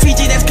just a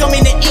creature that's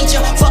coming to eat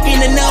ya. Fucking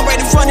the nun right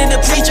in front of the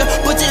preacher.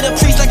 Butcher the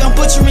priest like I'm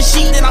butchering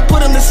sheep, then I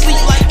put him to sleep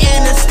like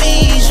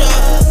anesthesia.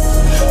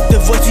 The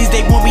voices,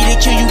 they want me to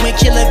kill you and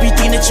kill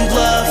everything that you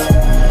love.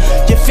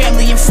 Your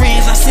family and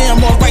friends, I send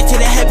them all right to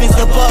the heavens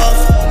above.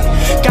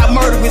 Got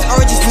murderous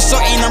urges for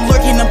certain, I'm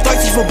lurking, I'm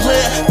thirsty for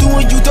blood.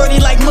 Doing you dirty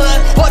like mud,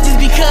 or just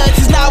because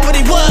it's not what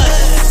it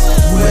was.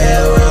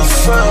 Where I'm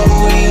from,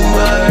 we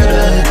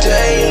murder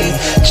daily.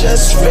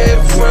 Just red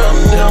rum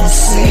don't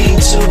seem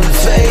to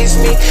faze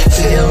me.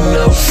 Feel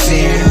no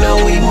fear,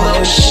 no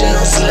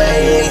emotions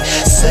lately.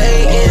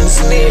 Satan's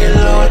near,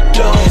 Lord,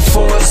 don't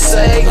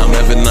forsake me. I'm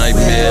having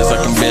nightmares, I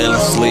can barely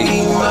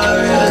sleep.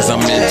 Cause I'm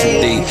in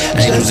too deep.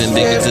 Angels and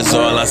demons is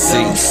all I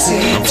see.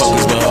 I'm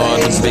focused, my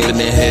heart is bigger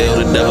than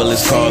hell. The devil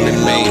is calling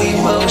me.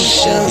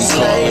 He's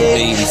calling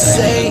me.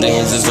 Satan's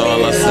demons is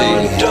all I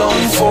see.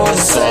 Don't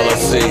forsake all I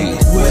see.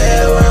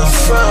 Where I'm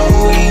from,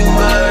 we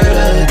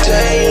murder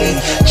daily.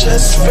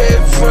 Just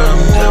red rum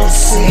don't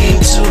seem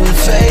to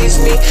faze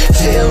me.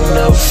 Feel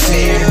no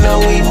fear,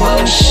 no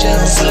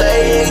emotions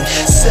laying.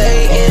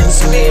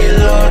 Satan's near,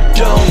 Lord,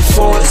 don't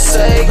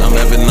forsake me. I'm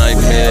having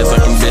nightmares, I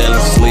can barely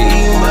sleep,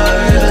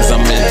 cause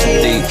I'm in too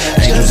deep.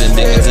 Angels and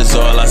demons is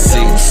all I see.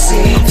 I'm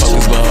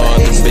focused but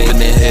hard to bigger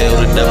than hell.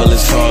 The devil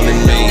is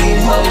calling me.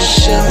 He's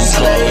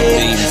calling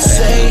me. Angels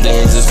and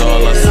demons is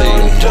all I see.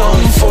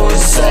 Don't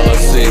forsake all I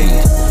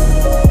see.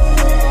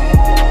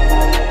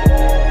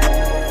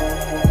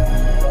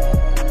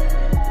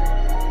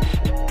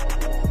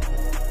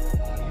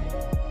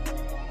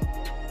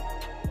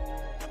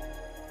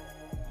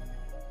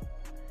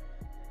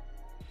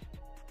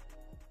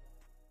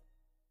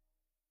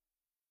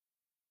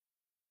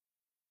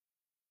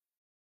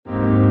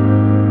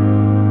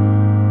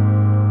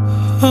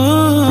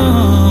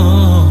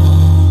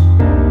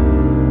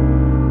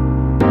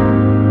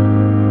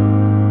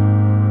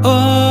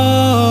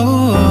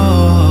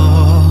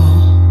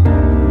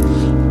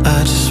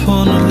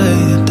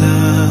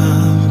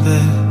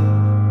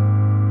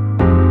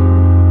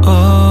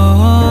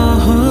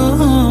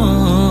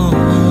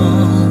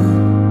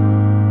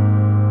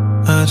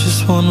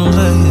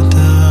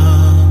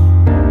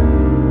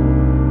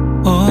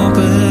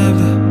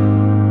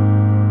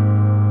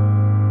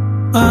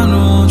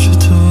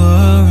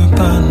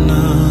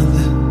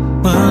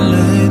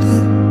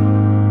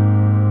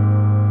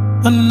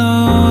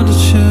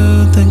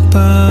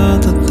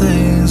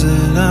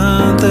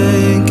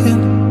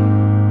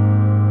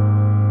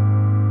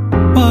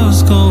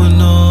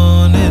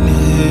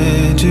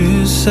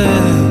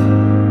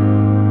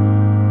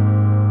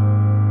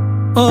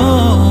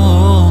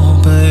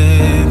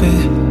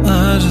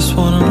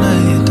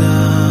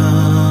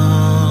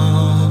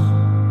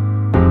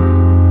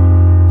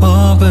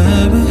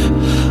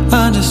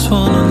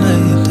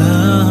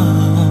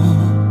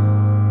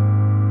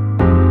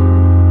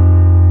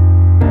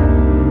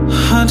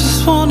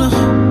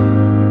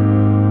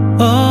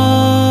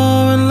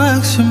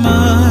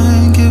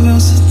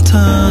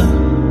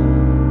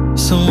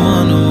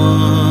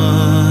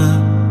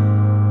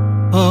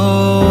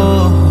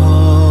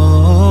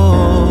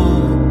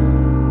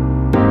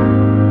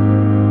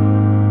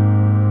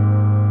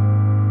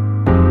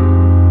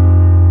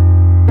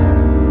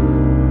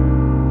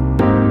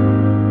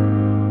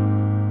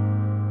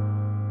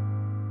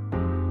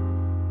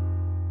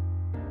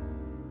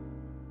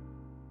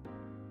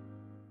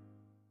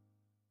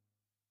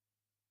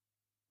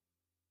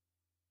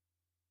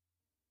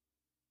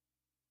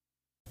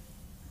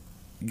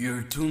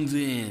 You're tuned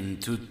in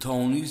to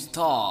Tony's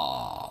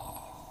Talk.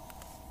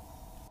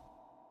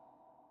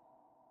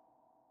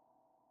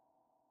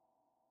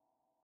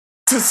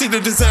 To see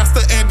the disaster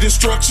and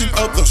destruction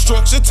of the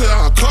structure to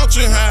our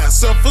culture, how it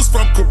suffers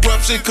from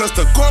corruption, cause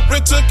the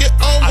corporate took it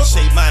over. I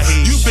shake my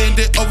head. You bend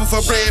it over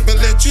for bread, but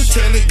let you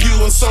tell it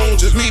you a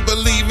soldier. Me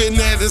believing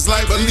that it's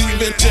like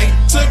believing Jake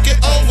took it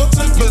over.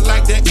 But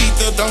like that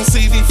ether, don't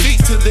see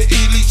defeat to the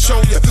elite show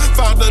ya.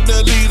 Follow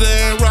the leader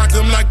and rock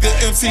them like the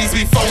MCs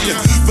before ya.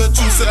 But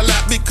you sell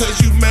out because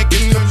you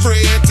making the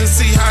bread. To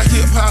see how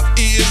hip hop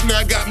is,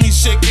 now got me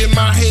shaking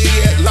my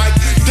head like,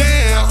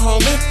 damn,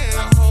 homie.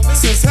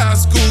 Since high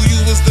school, you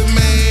was the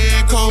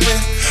man, call me.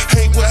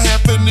 Hate what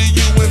happened to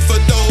you, and for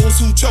those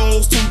who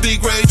chose to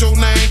degrade your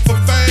name for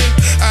fame,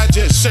 I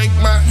just shake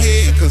my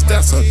head, cause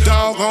that's a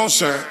doggone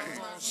shame.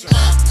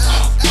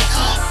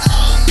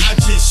 I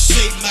just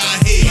shake my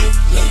head.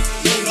 No.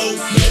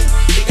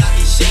 They got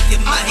me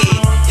shaking my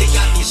head. They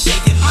got me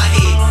shaking my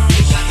head.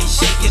 They got me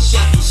shaking,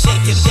 got me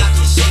shaking, got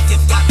me shaking,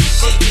 got me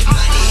shaking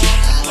my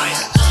head.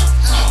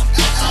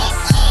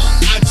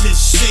 I just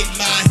shake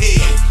my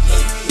head.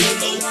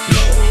 No.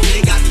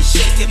 They got me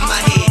shaking my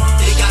head.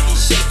 They got me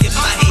shaking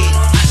my head.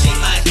 I shake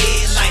my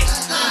head like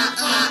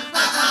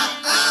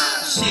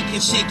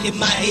shaking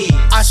my head.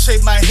 I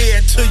shake my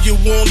head till you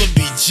wanna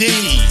be G.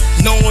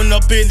 Knowing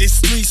up in the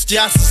streets,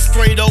 just a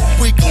straight up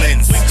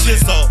weaklings.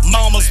 Just a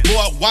mama's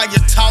boy, why you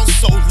talk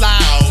so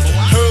loud?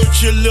 Heard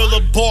your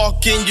little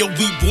bark and your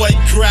wee boy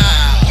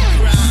growl.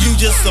 You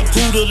just a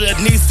poodle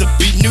that needs to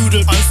be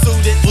neutered,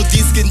 unsuited for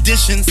these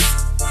conditions.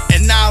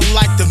 And I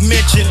like to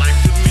mention,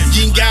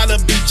 you ain't gotta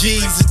be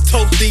G's to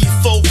tote these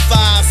 4,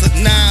 5s, or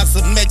 9s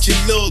to make your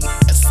little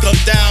come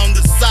down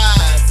the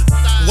side.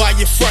 While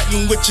you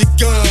frontin' with your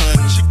gun,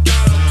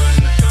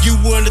 you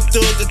won the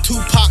third, the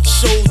Tupac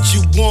showed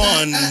you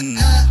won.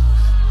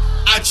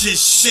 I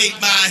just shake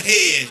my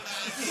head.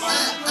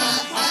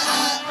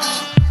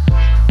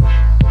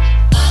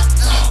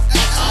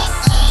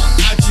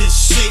 I just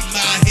shake my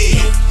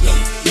head. No.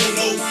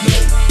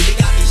 They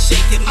got me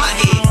shaking my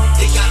head.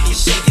 They got me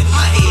shaking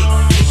my head.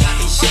 They got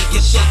me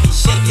shaking, got me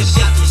shaking,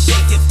 got me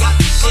shaking, got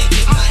me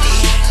shaking my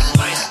head.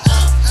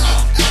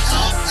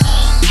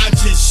 I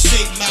just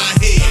shake my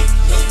head.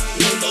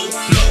 No.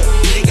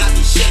 They got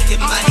me shaking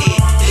my head.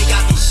 They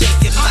got me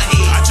shaking my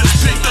head. I just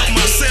picked up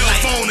my cell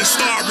phone and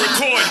started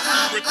recording.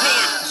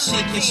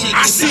 Shake.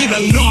 I see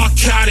the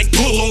narcotic.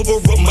 Pull over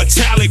a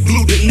metallic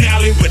blue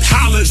Denali with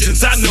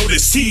halogens. I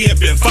noticed he had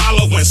been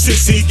following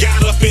since he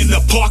got up in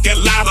the parking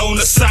lot on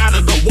the side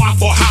of the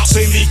Waffle House,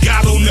 and he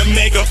got on the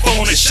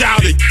megaphone and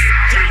shouted.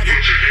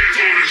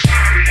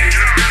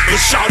 But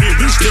shorty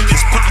reached in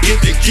his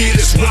pocket to get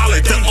his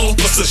wallet. The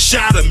officer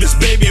shot him. His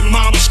baby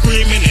mama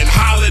screaming and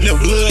hollering, and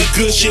blood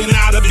gushing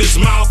out of his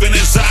mouth and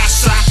his eye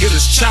socket.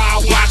 His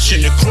child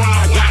watching, the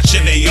crowd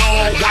watching, they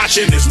all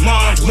watching. His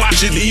mom's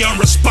watching, the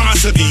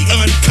unresponsive, the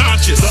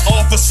unconscious. The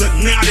officer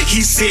nodded,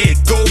 he said,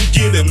 go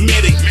get a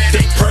medic.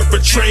 The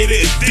perpetrator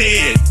is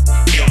dead.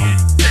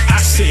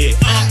 I said,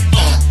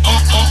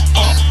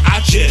 I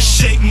just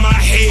shake my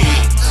head.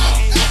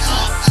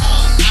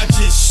 I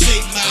just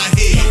shake my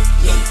head.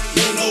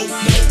 No,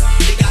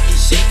 they got me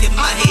shaking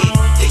my head.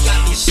 They got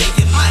me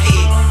shaking my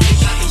head. They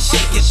got me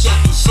shaking,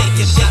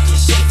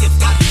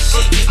 got me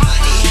shaking my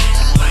head.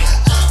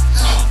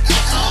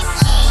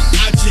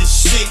 I just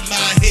shake my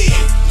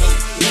head.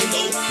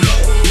 No,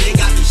 they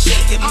got me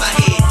shaking my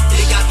head.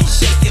 They got me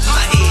shaking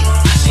my head.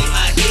 I shake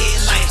my head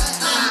like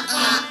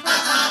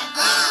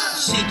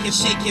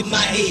shaking my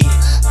head.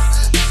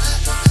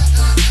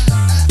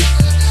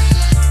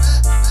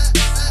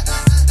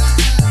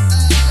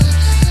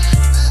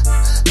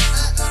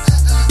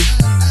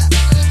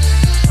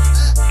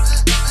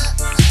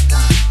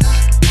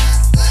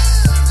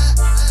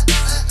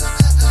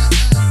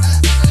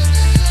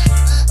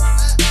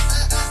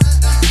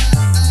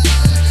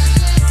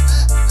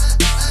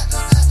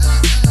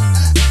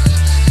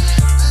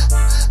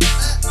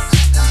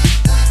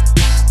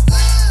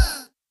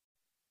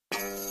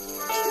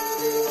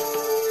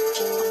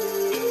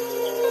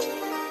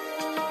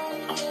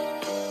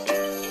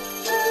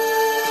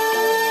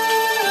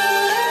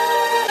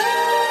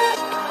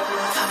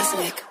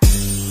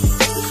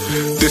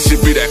 This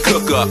should be that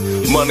cook up.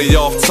 Money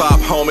off top,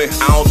 homie.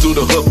 I don't do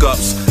the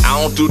hookups. I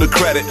don't do the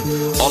credit.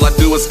 All I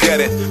do is get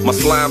it. My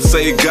slime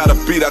say got a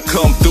beat, I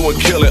come through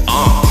and kill it.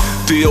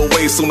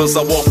 DOA soon as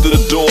I walk through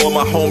the door.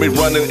 My homie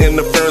running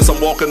interference, I'm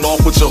walking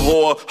off with your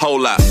whore.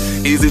 Hold up,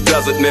 easy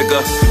does it,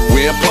 nigga.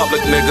 We in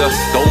public, nigga.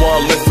 Don't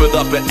wanna lift it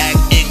up and act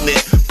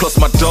ignorant. Plus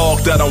my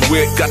dog that I'm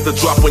with got the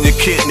drop on your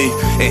kidney.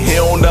 And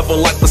he don't ever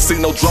like to see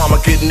no drama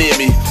get near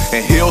me.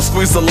 And he'll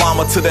squeeze the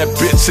llama till that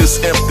bitch is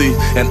empty.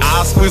 And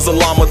I'll squeeze the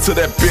llama till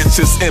that bitch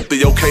is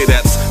empty. Okay,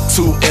 that's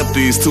two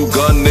empties, two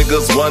gun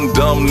niggas, one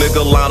dumb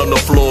nigga lying on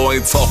the floor,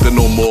 ain't talking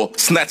no more.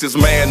 Snatch his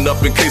man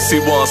up in case he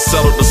wanna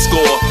settle the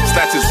score.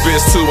 Snatch his bitch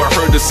too, I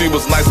heard that she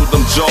was nice with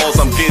them jaws.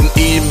 I'm getting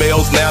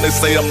emails now, they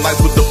say I'm nice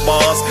with the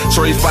bars.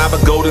 Trey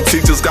Fiber golden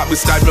teachers got me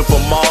Skyping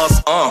from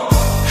Mars.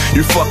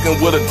 You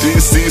fucking with a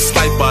DC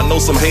sniper. I know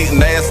some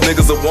hating ass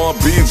niggas that wanna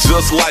be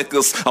just like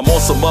us. I'm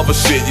on some other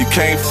shit, you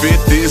can't fit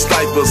these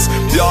diapers.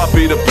 Y'all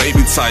be the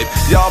baby type,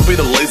 y'all be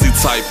the lazy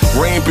type.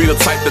 Rain be the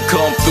type to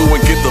come through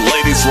and get the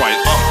ladies right.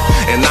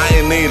 And I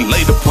ain't even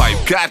lay the pipe.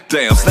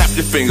 Goddamn, snap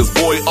your fingers,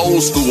 boy,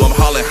 old school. I'm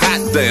hollering hot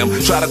damn.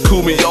 Try to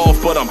cool me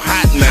off, but I'm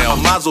hot now.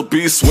 I might as well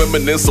be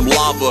swimming in some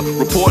lava.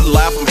 Reporting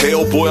live from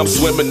hell, boy, I'm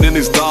swimming in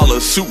these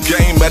dollars. Shoot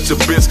game at your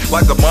bitch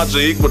like a bunch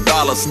of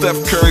Iguodala. Steph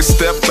Curry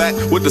step back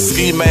with the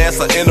ski mask.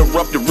 I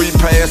interrupt your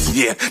repass.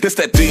 Yeah, this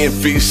that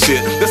DMV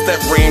shit. This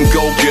that ring,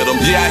 go get 'em.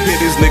 Yeah, I hear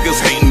these niggas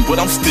hating, but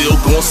I'm still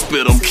gon'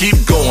 spit 'em.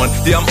 Keep going,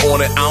 yeah, I'm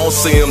on it. I don't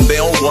see 'em, they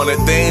don't want it.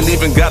 They ain't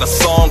even got a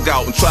song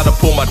out and try to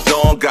pull my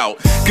dong out.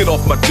 Get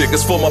off my dick,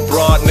 it's for my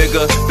broad,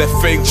 nigga. That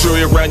fake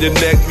jewelry around your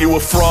neck, you a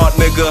fraud,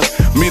 nigga.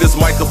 Me, this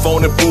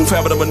microphone and booth,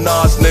 having a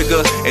menage,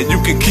 nigga. And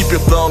you can keep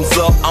your thumbs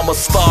up, I'm a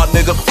star,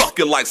 nigga. Fuck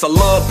your likes, I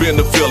love being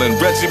the villain.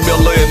 Reggie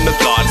Miller in the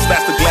garden.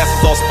 Snatch the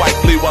glasses off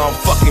Spike Lee while I'm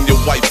fucking your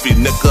wifey,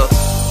 nigga.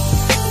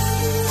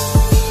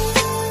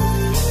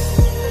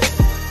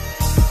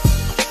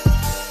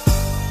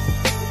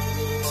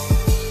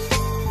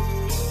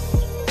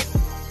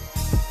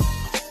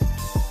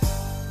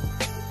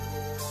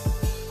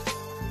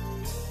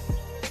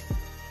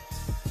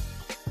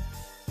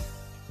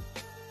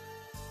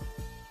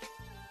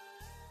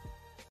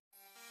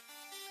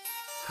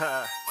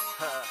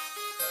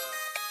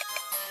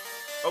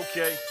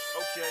 Okay.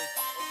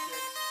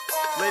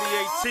 Lady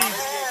AT,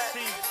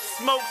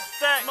 Smoke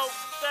Stack.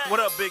 What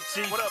up, Big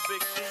Chief?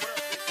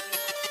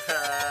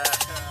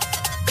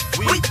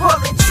 We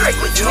pullin'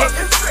 triggers,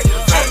 nigga.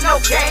 Ain't no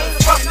games,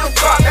 fuck no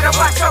car, better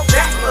watch your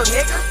back, little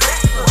nigga.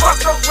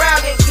 Fuck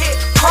around and get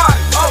caught.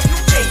 Oh, you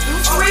think you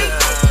free?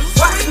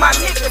 Watch my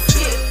niggas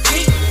get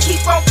beat.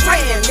 Keep on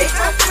playing,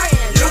 nigga.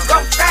 You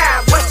gon'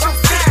 find what you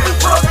see. We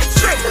pullin'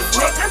 triggers,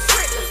 nigga.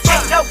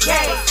 Ain't no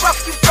games, fuck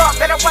you car,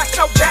 better watch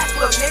your back,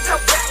 little nigga.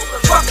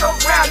 Fuck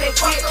around and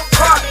get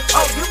caught.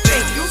 Oh, you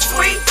think you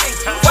free?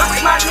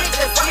 Watch my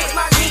niggas get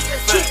beat.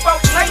 Keep on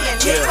playing,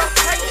 nigga.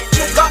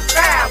 You gon'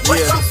 find what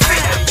you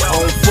see. I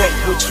don't fuck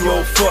with you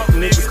old fuck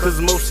niggas,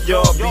 cause most of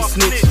y'all be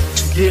snitching.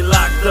 Get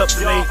locked up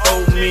and ain't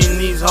old me, and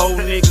these whole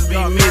niggas be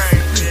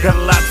missing. Got a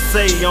lot to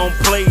say don't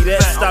play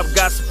that. Stop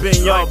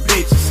gossiping, y'all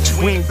bitches.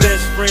 We ain't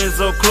best friends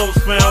or close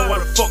friends. Why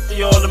the fuck are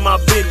y'all in my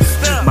business?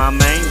 My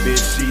main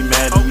bitch, she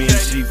mad at me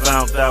and she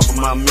found out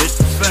with my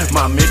mistress.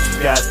 My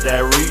mistress got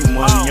that read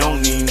money, you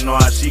don't even know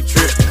how she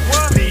tripped.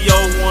 P.O.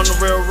 wanna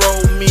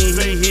railroad me,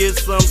 he hears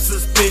some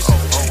suspicion.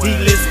 He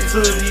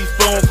listen to these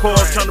phone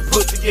calls trying to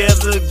put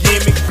together a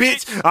gimmick,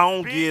 bitch. I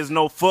don't give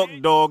no fuck,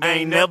 dog.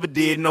 I ain't never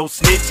did no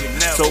snitching.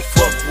 So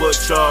fuck what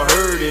y'all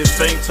heard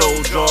if ain't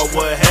told y'all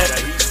what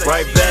happened.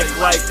 Right back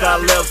like I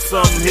left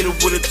something, hit it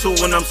with a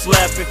 2 when I'm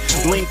slapping.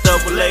 Linked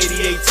up with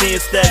Lady 810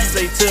 stacks,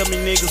 say tell me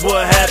niggas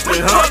what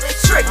happened, huh? We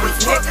strictly,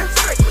 nigga.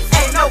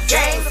 Ain't no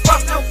games,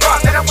 fuck no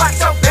fraud. Better watch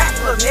your back,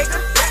 little nigga.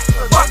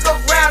 Walk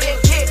around and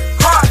get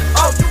caught.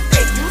 Oh, you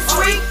think you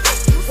sweet?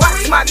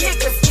 Watch my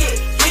niggas get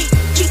beat.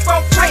 Keep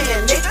on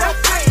praying, nigga.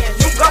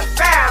 You gon'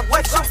 find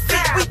what you see.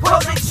 We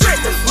pullin'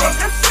 triggers,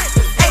 nigga.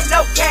 Ain't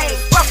no games,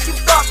 fuck you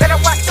thought. Better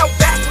watch your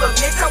back, little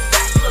nigga.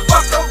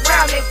 Walk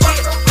around and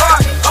get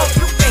caught. Oh,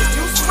 you think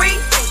you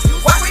sweet?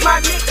 Watch my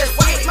niggas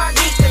get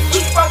beat.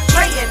 Keep on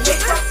praying,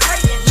 nigga.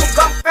 You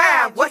gon'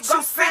 find what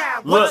you see.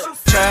 Look,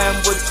 time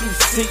what you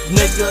seek,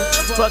 nigga.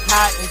 Fuck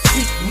hide and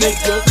seek,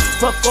 nigga.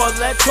 Fuck all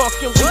that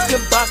talking, we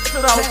can box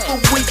it out for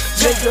weeks,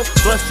 nigga.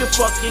 Bust your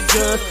fucking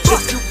gun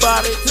if you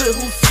bout it to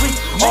who's sweet.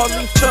 All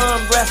these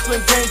thumb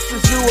wrestling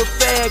gangsters, you a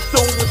fag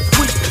throwing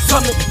sweet.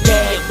 Coming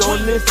gagged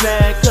on this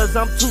nag, cause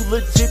I'm too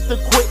legit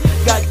to quit.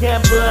 Got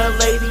Gambler and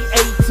Lady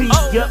 18,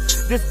 yup,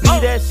 this be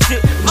that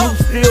shit. Blue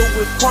steel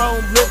with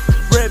chrome lips,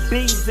 red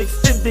beans,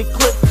 extended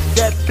clips.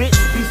 That bitch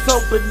be so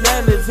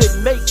bananas, it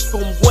makes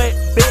them wet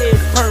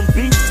beds turn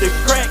beef to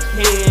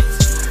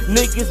crackheads.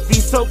 Niggas be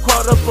so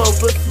caught up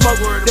over smoke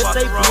that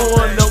they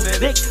blowin' no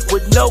dick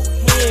with no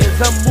hands.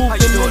 I'm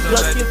moving in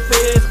ducking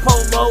feds,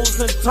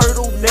 polos and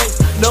turtlenecks.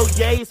 No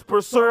yays,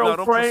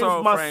 Purcell frames,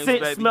 my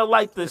scent smell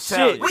like the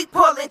shit. We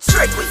pullin'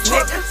 triggers,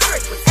 nigga.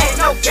 Ain't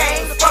no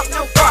games, fuck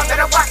no fraud.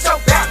 Better watch your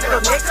back,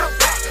 little nigga.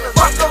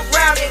 Walk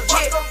around and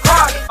get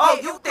caught. Oh,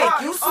 you think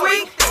you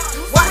sweet?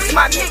 Watch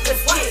my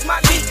niggas get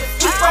beat.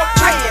 Keep on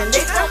praying,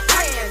 nigga.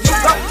 You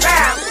gon'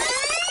 down.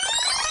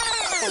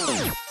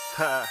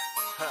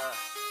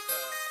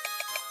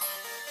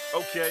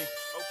 Okay.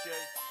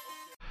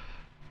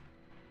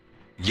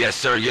 Yes,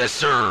 sir. Yes,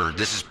 sir.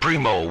 This is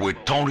Primo with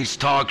Tony's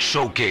Talk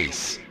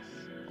Showcase.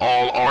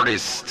 All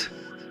artists.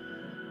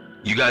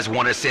 You guys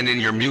want to send in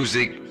your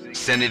music?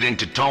 Send it in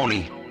to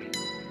Tony.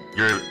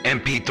 Your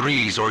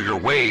MP3s or your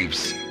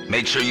waves.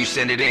 Make sure you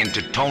send it in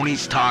to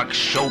Tony's Talk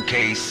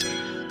Showcase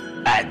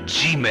at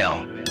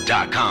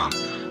gmail.com.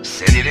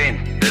 Send it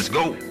in. Let's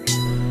go.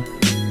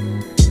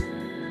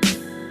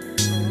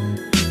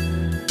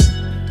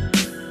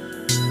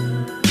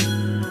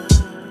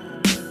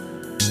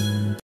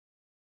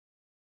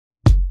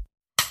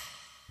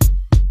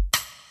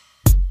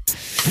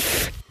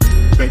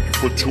 Thank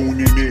you for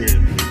tuning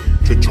in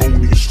to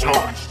Tony's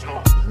Talk,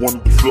 one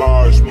of the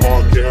flyest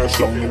podcasts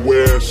on the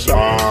west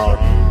side.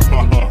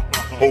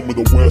 Home of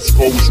the West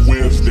Coast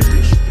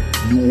Wednesdays.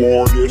 New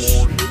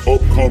artists,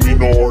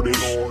 upcoming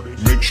artists.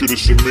 Make sure to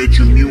submit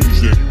your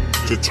music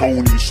to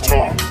Tony's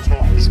Talk,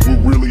 cause we're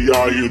really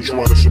out here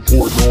trying to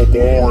support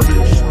local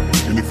artists.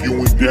 And if you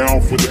ain't down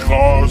for the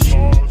cause,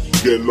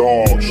 get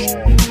lost.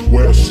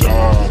 West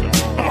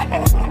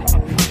side.